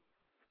this week.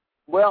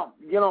 Well,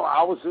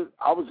 I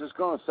was just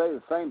going to say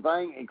the same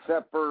thing,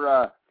 except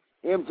for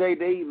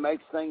MJD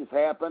makes things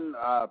happen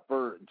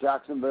for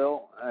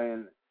Jacksonville,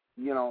 and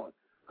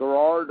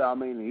Garrard. I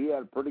mean, he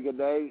had a pretty good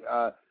day.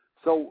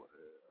 So,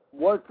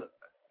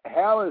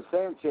 how is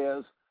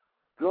Sanchez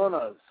going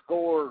to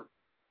score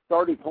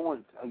 30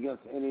 points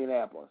against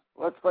Indianapolis?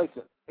 Let's face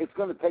it, it's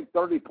going to take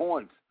 30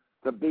 points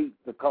to beat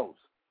the Colts.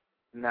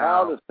 No.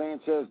 How does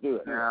Sanchez do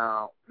it?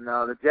 No,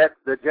 the Jets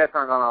aren't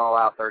going to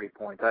allow 30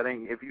 points. I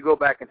think if you go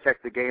back and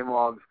check the game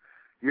logs,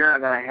 you're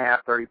not going to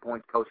have 30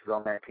 points coaches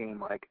on that team.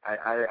 Like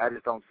I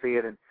just don't see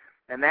it,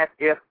 and that's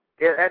if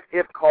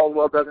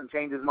Caldwell doesn't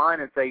change his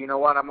mind and say, you know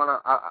what, I'm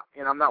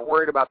not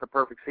worried about the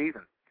perfect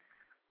season.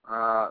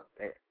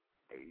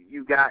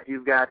 You've got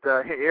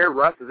here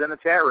Russ is in the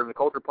chat room. The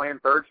Colts are playing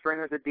third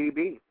stringers at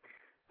DB.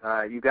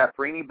 You've got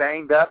Freeney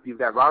banged up. You've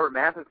got Robert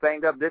Mathis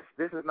banged up. This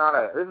is not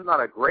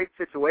a great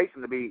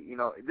situation to be.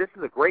 This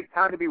is a great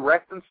time to be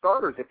resting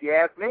starters, if you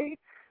ask me.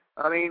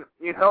 I mean,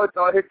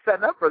 it's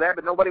setting up for that,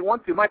 but nobody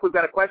wants to. Mike, we've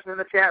got a question in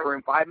the chat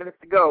room. 5 minutes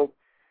to go.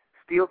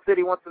 Steel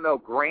City wants to know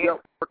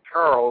Grant or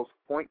Charles,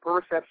 point per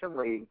reception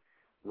league,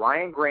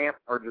 Ryan Grant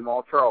or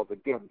Jamal Charles.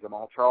 Again,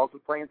 Jamal Charles is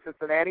playing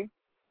Cincinnati.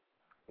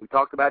 We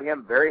talked about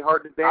him, very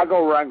hard to bench. I'll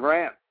go Ryan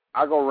Grant.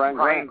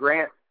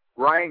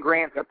 Ryan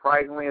Grant,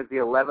 surprisingly, is the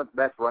 11th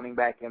best running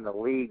back in the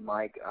league,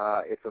 Mike.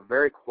 It's a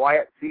very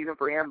quiet season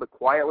for him, but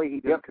quietly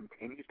he just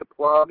continues to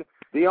plug.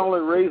 The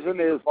only reason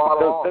is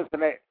because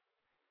Cincinnati.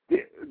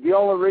 The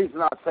only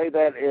reason I say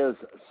that is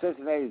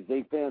Cincinnati's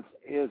defense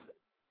is,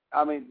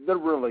 they're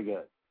really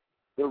good.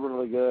 They're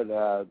really good.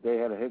 They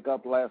had a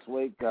hiccup last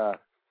week,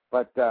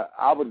 but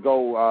I would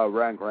go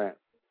Ryan Grant,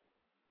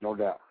 no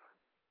doubt.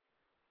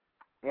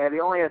 Yeah, the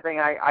only other thing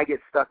I get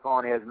stuck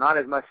on is not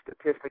as much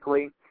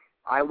statistically.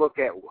 I look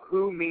at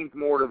who means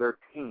more to their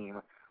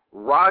team.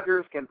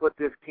 Rodgers can put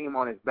this team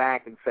on his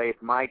back and say,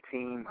 it's my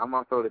team. I'm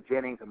going to throw to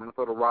Jennings. I'm going to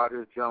throw to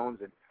Rodgers, Jones,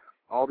 and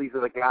all these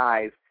other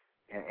guys,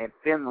 and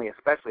Finley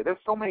especially. There's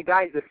so many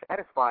guys to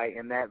satisfy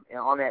on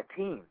that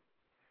team.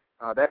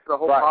 That's the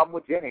whole problem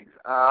with Jennings.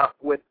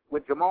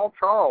 With Jamal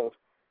Charles,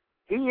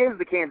 he is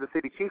the Kansas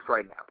City Chiefs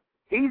right now.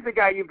 He's the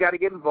guy you've got to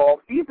get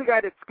involved. He's the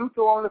guy that scoots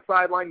along the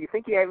sideline. You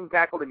think you have him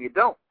tackled, and you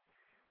don't.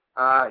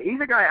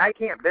 He's a guy I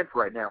can't bench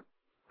right now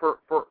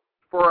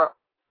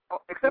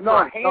except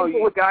for a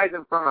handful of guys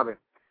in front of him.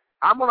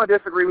 I'm going to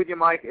disagree with you,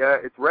 Mike.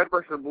 It's red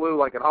versus blue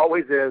like it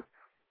always is.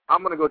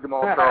 I'm going to go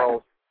Jamal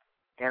Charles,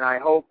 and I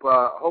hope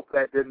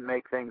that didn't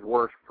make things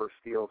worse for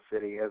Steel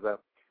City as a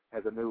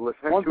new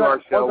listener to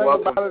our show.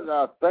 One thing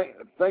about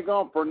it, think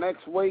on for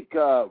next week,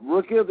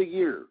 Rookie of the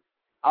Year.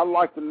 I'd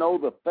like to know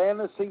the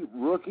Fantasy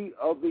Rookie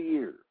of the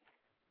Year.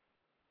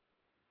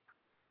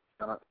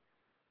 I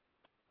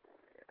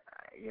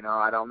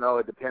don't know.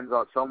 It depends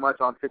on so much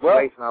on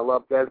situation. I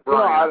love Des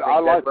Bryant. I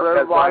like for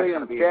everybody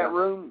in the chat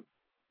room.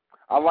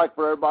 I like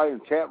for everybody in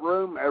the chat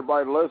room,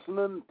 everybody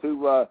listening,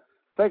 to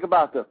think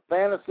about the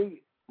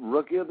Fantasy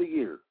Rookie of the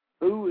Year.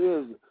 Who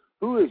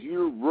is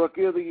your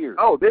Rookie of the Year?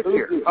 Oh, this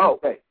year. Oh,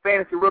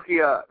 Fantasy Rookie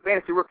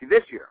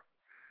this year.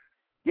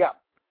 Yeah,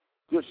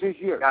 just this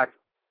year. Gotcha.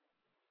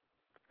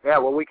 Yeah,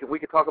 well, we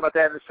could talk about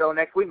that in the show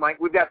next week, Mike.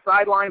 We've got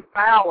Sideline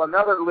Foul,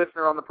 another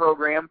listener on the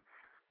program,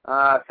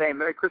 saying,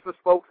 Merry Christmas,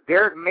 folks.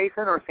 Derek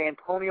Mason or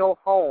Santonio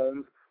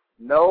Holmes,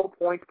 no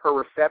points per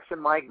reception,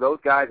 Mike. Those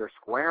guys are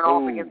squaring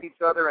off against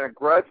each other in a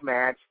grudge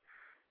match.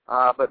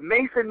 But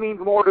Mason means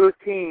more to his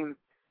team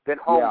than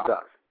Holmes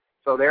does.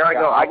 So there I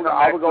go. I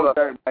would go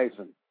Derek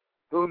Mason.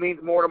 Who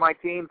means more to my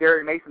team?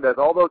 Derek Mason does.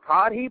 Although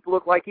Todd Heap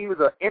looked like he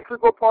was an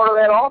integral part of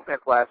that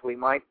offense last week,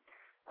 Mike.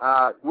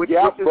 Which should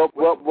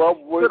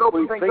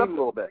open things up a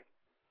little bit.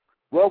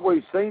 Well,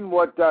 we've seen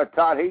what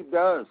Todd Heap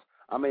does.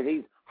 I mean,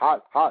 he's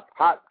hot,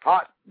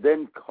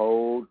 then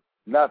cold,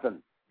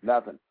 nothing.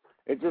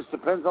 It just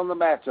depends on the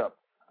matchup.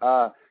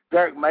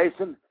 Derek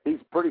Mason,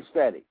 he's pretty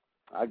steady.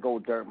 I go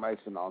with Derek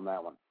Mason on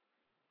that one.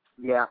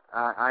 Yeah,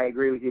 I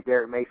agree with you.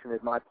 Derek Mason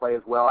is my play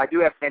as well. I do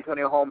have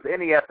Santonio Holmes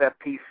in the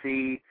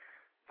FFPC.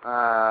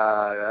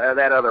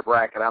 That other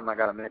bracket, I'm not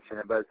going to mention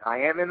it, but I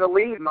am in the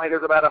lead.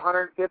 There's about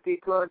 150,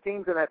 200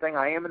 teams in that thing.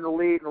 I am in the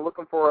lead and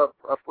looking for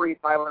a free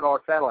 $500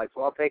 satellite,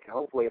 so I'll take it,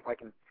 hopefully, if I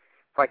can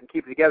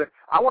keep it together.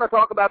 I want to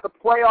talk about the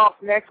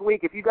playoffs next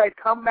week. If you guys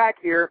come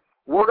back here,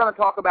 we're going to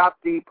talk about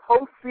the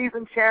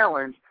postseason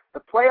challenge,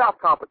 the playoff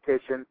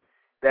competition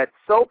that's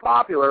so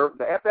popular.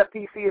 The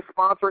FFPC is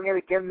sponsoring it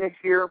again this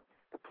year,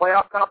 the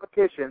playoff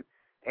competition.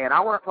 And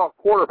I want to talk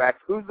quarterbacks.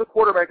 Who's the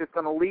quarterback that's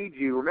going to lead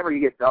you? Remember, you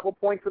get double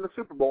points in the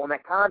Super Bowl in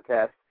that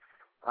contest.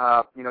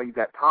 You've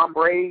got Tom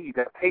Brady, you've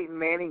got Peyton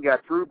Manning, you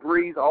got Drew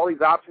Brees, all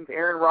these options,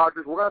 Aaron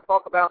Rodgers. We're going to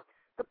talk about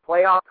the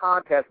playoff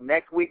contest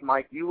next week,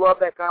 Mike. You love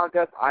that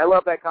contest. I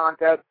love that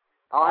contest.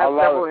 I'll have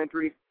several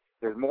entries.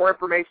 There's more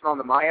information on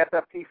the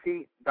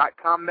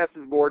myffpc.com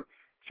message board.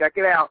 Check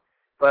it out.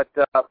 But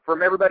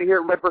from everybody here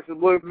at Red vs.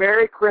 Blue,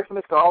 Merry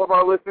Christmas to all of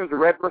our listeners, the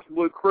Red vs.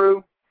 Blue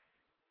crew.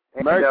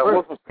 And, Merry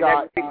Christmas,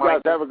 guys. You guys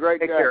have a great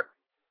day. Care.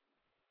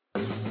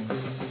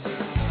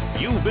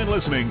 You've been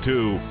listening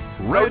to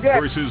Red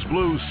vs.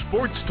 Blue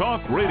Sports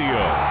Talk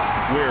Radio,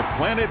 where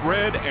Planet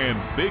Red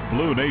and Big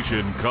Blue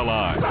Nation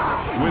collide.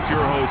 With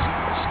your hosts,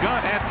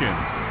 Scott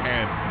Atkins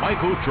and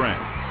Michael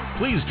Trent.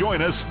 Please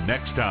join us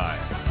next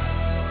time.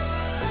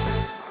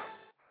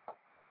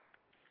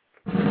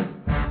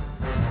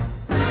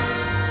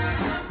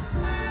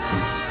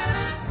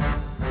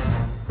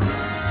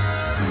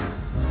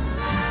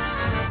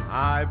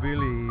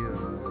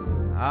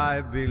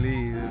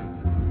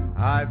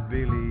 I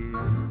believe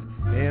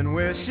in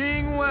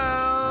wishing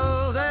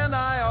well, and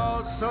I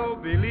also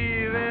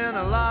believe in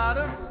a lot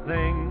of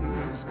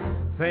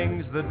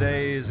things the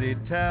daisy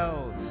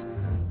tells.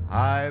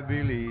 I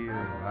believe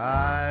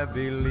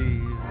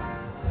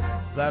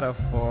that a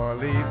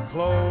four-leaf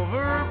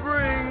clover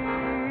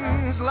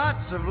brings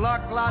lots of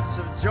luck, lots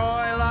of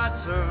joy,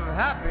 lots of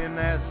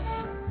happiness.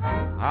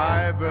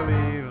 I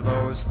believe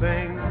those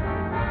things.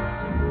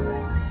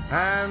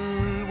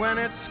 And when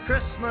it's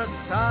Christmas,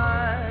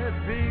 I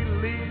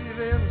believe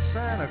in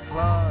Santa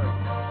Claus.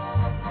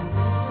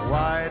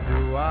 Why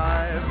do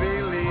I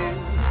believe?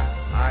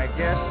 I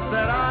guess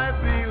that I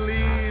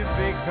believe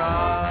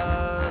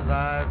because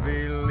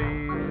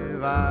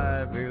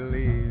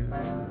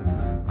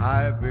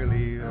I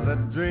believe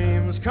that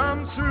dreams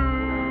come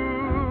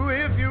true.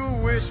 If you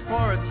wish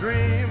for a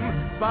dream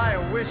by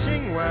a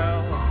wishing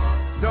well,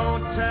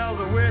 don't tell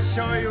the wish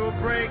or you'll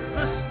break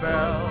the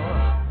spell.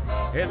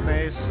 It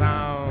may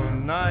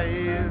sound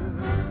naive,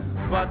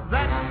 but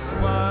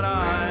that's what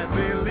I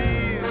believe.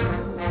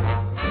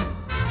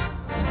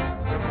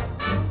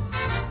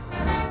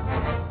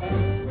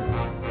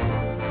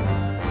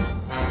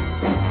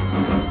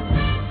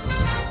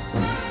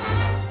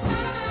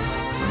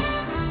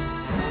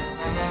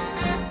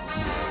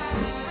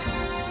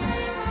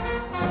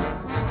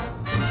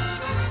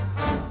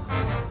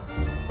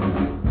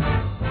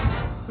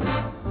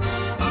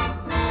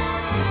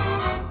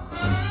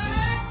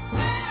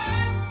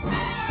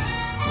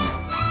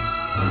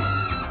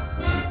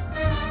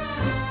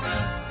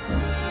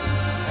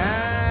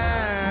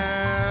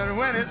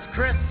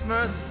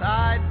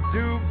 I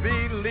do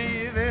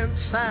believe in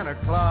Santa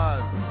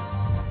Claus.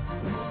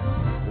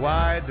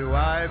 Why do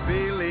I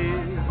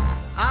believe?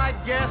 I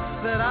guess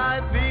that I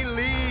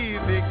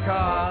believe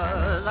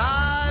because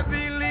I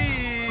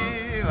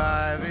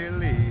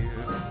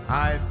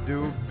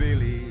do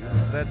believe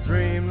that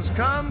dreams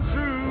come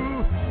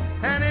true.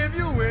 And if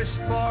you wish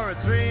for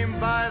a dream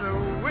by the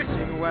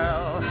wishing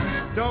well,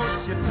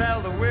 don't you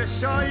tell the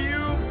wish or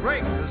you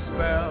break the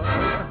spell.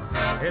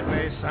 It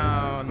may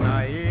sound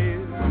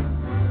naive,